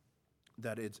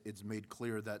it's made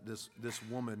clear that this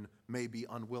woman may be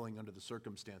unwilling under the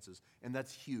circumstances. And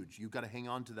that's huge. You've got to hang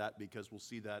on to that, because we'll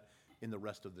see that in the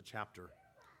rest of the chapter.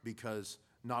 Because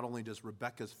not only does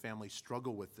Rebekah's family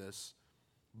struggle with this,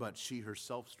 but she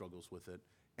herself struggles with it.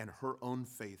 And her own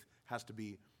faith has to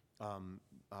be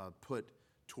put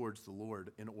towards the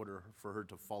Lord in order for her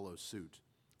to follow suit.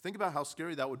 Think about how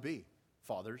scary that would be,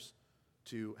 fathers,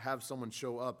 to have someone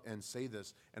show up and say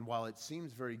this. And while it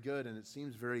seems very good and it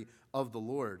seems very of the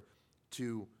Lord,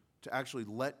 to actually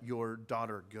let your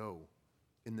daughter go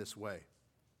in this way.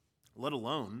 Let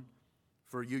alone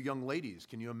for you young ladies.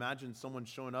 Can you imagine someone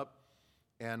showing up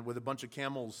and with a bunch of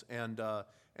camels and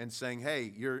saying,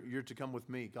 hey, you're to come with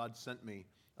me. God sent me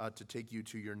to take you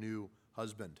to your new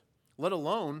husband. Let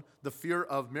alone the fear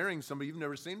of marrying somebody you've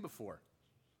never seen before.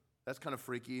 That's kind of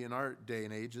freaky in our day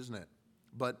and age, isn't it?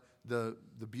 But the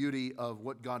beauty of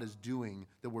what God is doing,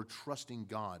 that we're trusting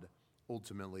God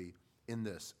ultimately in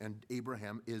this. And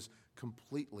Abraham is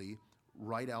completely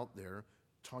right out there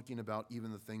talking about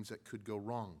even the things that could go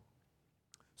wrong.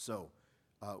 So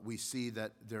we see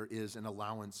that there is an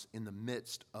allowance in the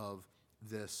midst of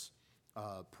this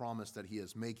promise that he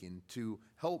is making to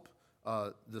help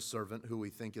the servant, who we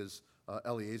think is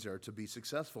Eliezer, to be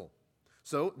successful.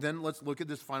 So then let's look at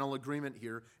this final agreement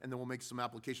here, and then we'll make some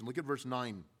application. Look at verse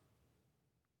 9.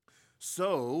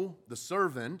 So the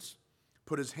servant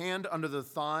put his hand under the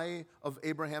thigh of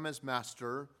Abraham his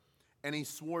master, and he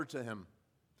swore to him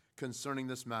concerning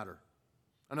this matter.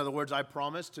 In other words, I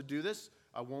promise to do this.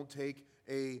 I won't take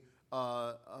a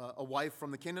wife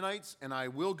from the Canaanites, and I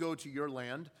will go to your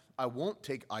land. I won't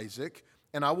take Isaac,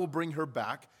 and I will bring her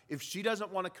back. If she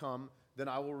doesn't want to come, then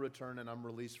I will return, and I'm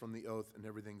released from the oath, and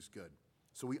everything's good.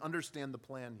 So we understand the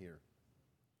plan here.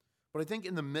 But I think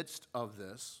in the midst of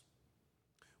this,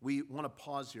 we want to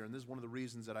pause here, and this is one of the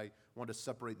reasons that I want to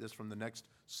separate this from the next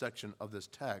section of this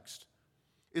text,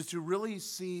 is to really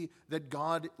see that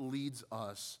God leads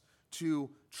us to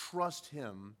trust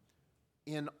him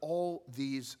in all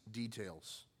these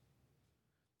details.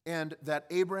 And that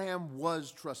Abraham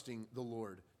was trusting the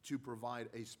Lord to provide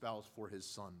a spouse for his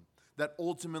son, that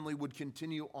ultimately would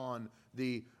continue on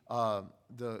the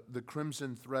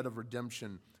crimson thread of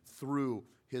redemption through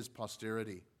his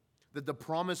posterity. That the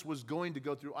promise was going to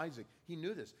go through Isaac. He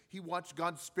knew this. He watched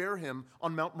God spare him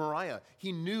on Mount Moriah.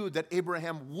 He knew that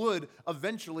Abraham would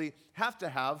eventually have to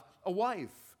have a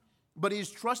wife. But he's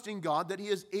trusting God that he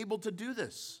is able to do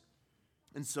this.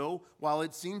 And so, while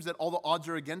it seems that all the odds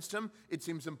are against him, it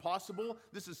seems impossible,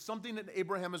 this is something that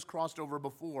Abraham has crossed over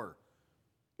before.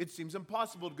 It seems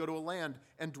impossible to go to a land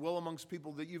and dwell amongst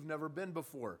people that you've never been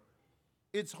before.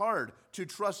 It's hard to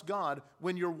trust God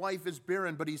when your wife is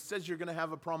barren, but he says you're going to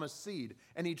have a promised seed.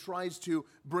 And he tries to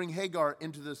bring Hagar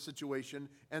into this situation,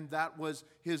 and that was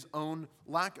his own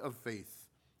lack of faith.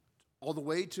 All the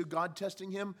way to God testing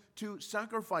him to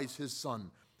sacrifice his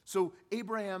son. So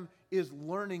Abraham is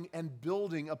learning and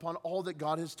building upon all that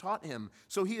God has taught him.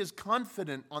 So he is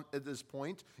confident at this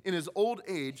point, in his old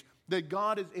age, that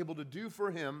God is able to do for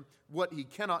him what he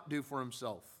cannot do for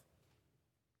himself.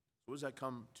 What does that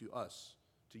come to us,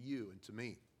 to you, and to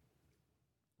me?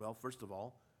 Well, first of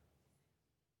all,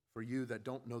 for you that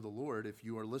don't know the Lord, if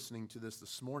you are listening to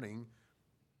this morning,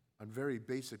 on a very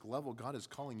basic level, God is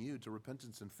calling you to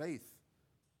repentance and faith.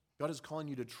 God is calling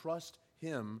you to trust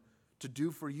him to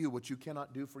do for you what you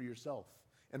cannot do for yourself.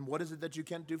 And what is it that you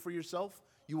can't do for yourself?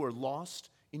 You are lost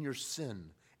in your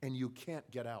sin, and you can't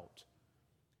get out.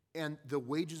 And the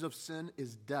wages of sin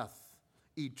is death,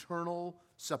 eternal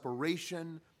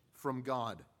separation from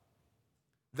God.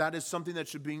 That is something that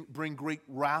should bring great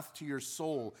wrath to your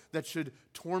soul, that should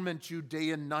torment you day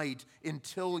and night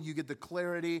until you get the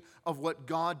clarity of what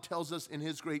God tells us in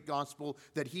his great gospel,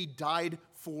 that he died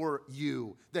for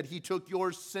you, that he took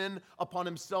your sin upon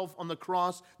himself on the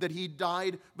cross, that he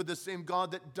died, but the same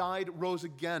God that died rose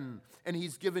again. And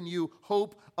he's given you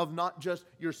hope of not just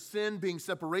your sin being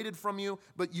separated from you,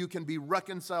 but you can be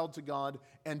reconciled to God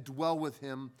and dwell with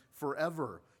him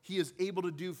forever. He is able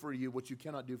to do for you what you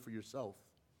cannot do for yourself.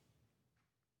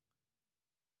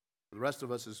 For the rest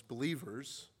of us as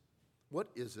believers, what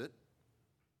is it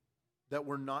that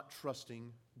we're not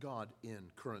trusting God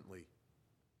in currently?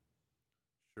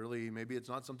 Surely, maybe it's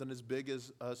not something as big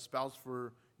as a spouse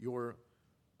for your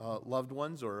loved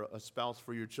ones or a spouse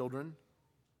for your children,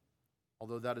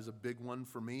 although that is a big one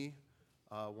for me.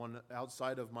 One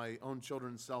outside of my own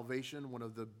children's salvation, one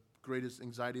of the greatest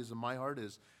anxieties of my heart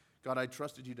is, God, I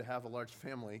trusted you to have a large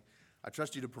family. I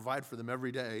trust you to provide for them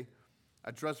every day. I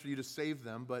trust for you to save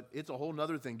them, but it's a whole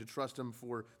other thing to trust him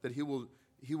for that he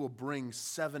will bring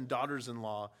 7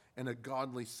 daughters-in-law and a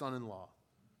godly son-in-law.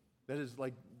 That is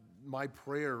like my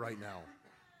prayer right now,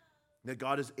 that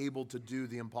God is able to do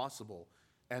the impossible.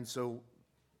 And so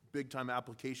big-time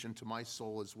application to my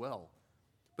soul as well.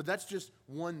 But that's just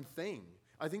one thing.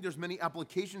 I think there's many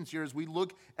applications here as we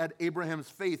look at Abraham's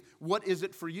faith. What is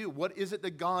it for you? What is it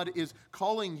that God is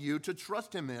calling you to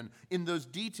trust him in those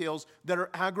details that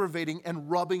are aggravating and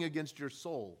rubbing against your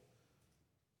soul?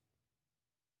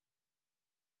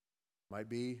 Might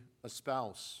be a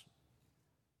spouse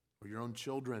or your own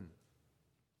children.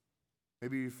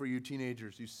 Maybe for you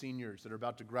teenagers, you seniors that are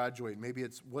about to graduate, maybe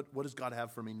it's what does God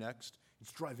have for me next?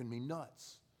 It's driving me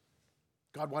nuts.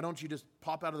 God, why don't you just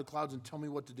pop out of the clouds and tell me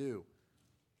what to do?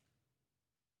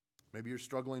 Maybe you're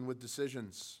struggling with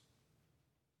decisions.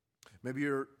 Maybe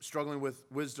you're struggling with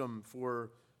wisdom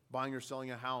for buying or selling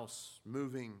a house,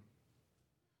 moving.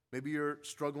 Maybe you're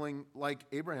struggling like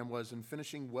Abraham was and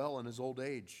finishing well in his old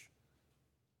age.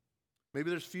 Maybe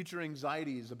there's future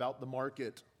anxieties about the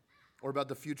market or about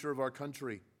the future of our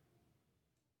country.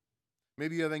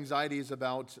 Maybe you have anxieties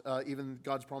about even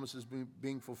God's promises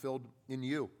being fulfilled in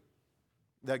you,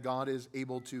 that God is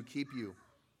able to keep you,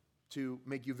 to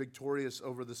make you victorious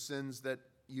over the sins that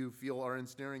you feel are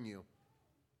ensnaring you.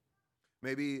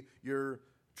 Maybe you're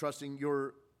trusting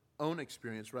your own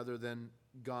experience rather than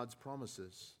God's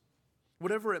promises.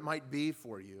 Whatever it might be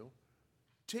for you,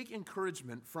 take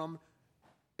encouragement from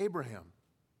Abraham.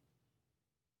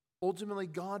 Ultimately,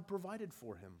 God provided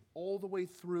for him all the way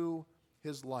through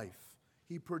his life.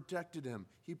 He protected him.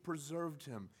 He preserved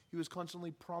him. He was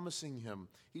constantly promising him.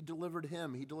 He delivered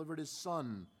him. He delivered his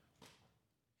son.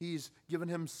 He's given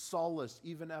him solace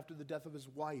even after the death of his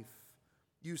wife.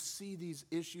 You see these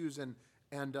issues and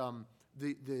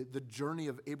the journey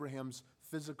of Abraham's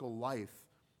physical life,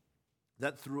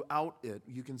 that throughout it,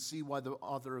 you can see why the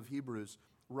author of Hebrews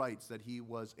writes that he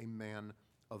was a man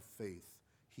of faith.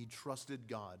 He trusted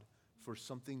God for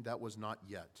something that was not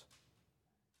yet.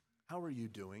 How are you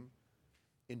doing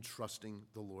in trusting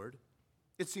the Lord?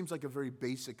 It seems like a very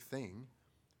basic thing,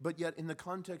 but yet in the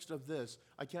context of this,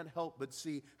 I can't help but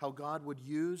see how God would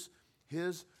use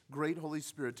his great Holy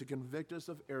Spirit to convict us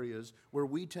of areas where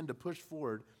we tend to push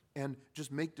forward and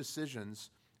just make decisions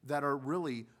that are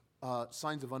really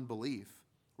signs of unbelief,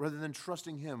 rather than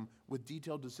trusting him with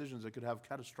detailed decisions that could have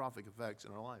catastrophic effects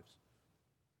in our lives.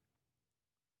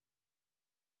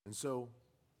 And so,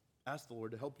 ask the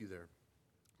Lord to help you there,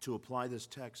 to apply this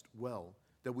text well,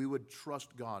 that we would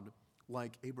trust God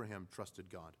like Abraham trusted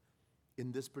God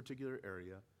in this particular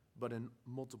area, but in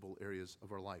multiple areas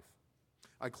of our life.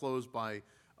 I close by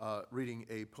reading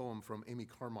a poem from Amy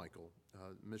Carmichael,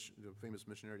 a famous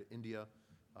missionary to India,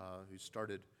 who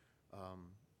started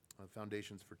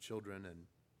foundations for children and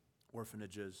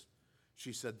orphanages.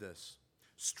 She said this: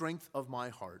 "Strength of my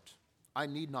heart, I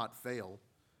need not fail,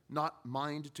 not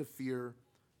mind to fear,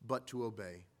 but to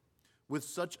obey. With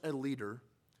such a leader,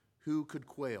 who could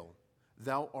quail?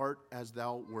 Thou art as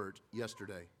thou wert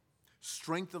yesterday.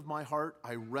 Strength of my heart,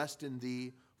 I rest in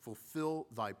thee. Fulfill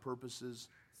thy purposes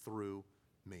through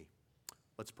me."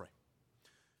 Let's pray.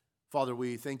 Father,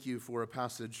 we thank you for a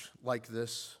passage like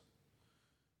this.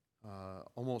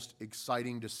 Almost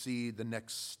exciting to see the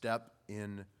next step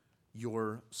in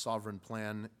your sovereign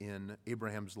plan in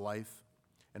Abraham's life.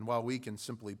 And while we can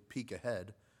simply peek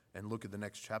ahead and look at the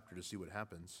next chapter to see what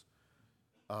happens,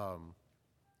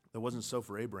 that wasn't so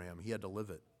for Abraham. He had to live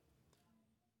it.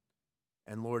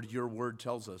 And Lord, your word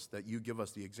tells us that you give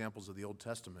us the examples of the Old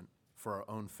Testament for our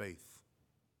own faith.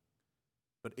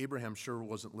 But Abraham sure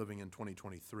wasn't living in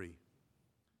 2023.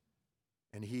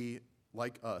 And he,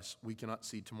 like us, we cannot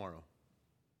see tomorrow.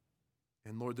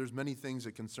 And Lord, there's many things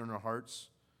that concern our hearts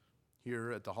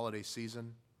here at the holiday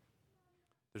season.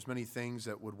 There's many things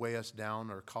that would weigh us down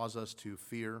or cause us to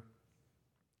fear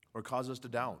or cause us to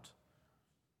doubt.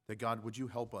 That God, would you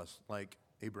help us, like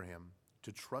Abraham,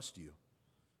 to trust you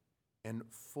and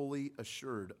fully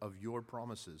assured of your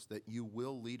promises that you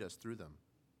will lead us through them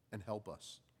and help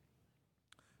us.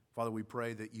 Father, we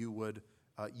pray that you would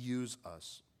use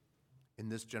us in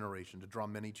this generation to draw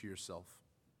many to yourself.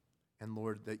 And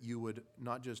Lord, that you would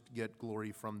not just get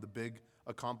glory from the big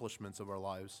accomplishments of our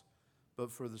lives,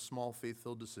 but for the small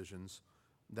faith-filled decisions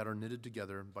that are knitted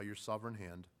together by your sovereign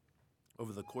hand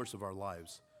over the course of our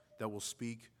lives that will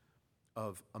speak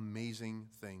of amazing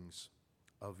things,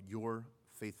 of your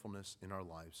faithfulness in our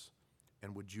lives.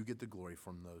 And would you get the glory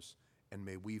from those? And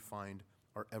may we find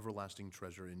our everlasting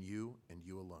treasure in you and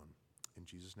you alone. In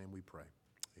Jesus' name we pray.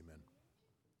 Amen.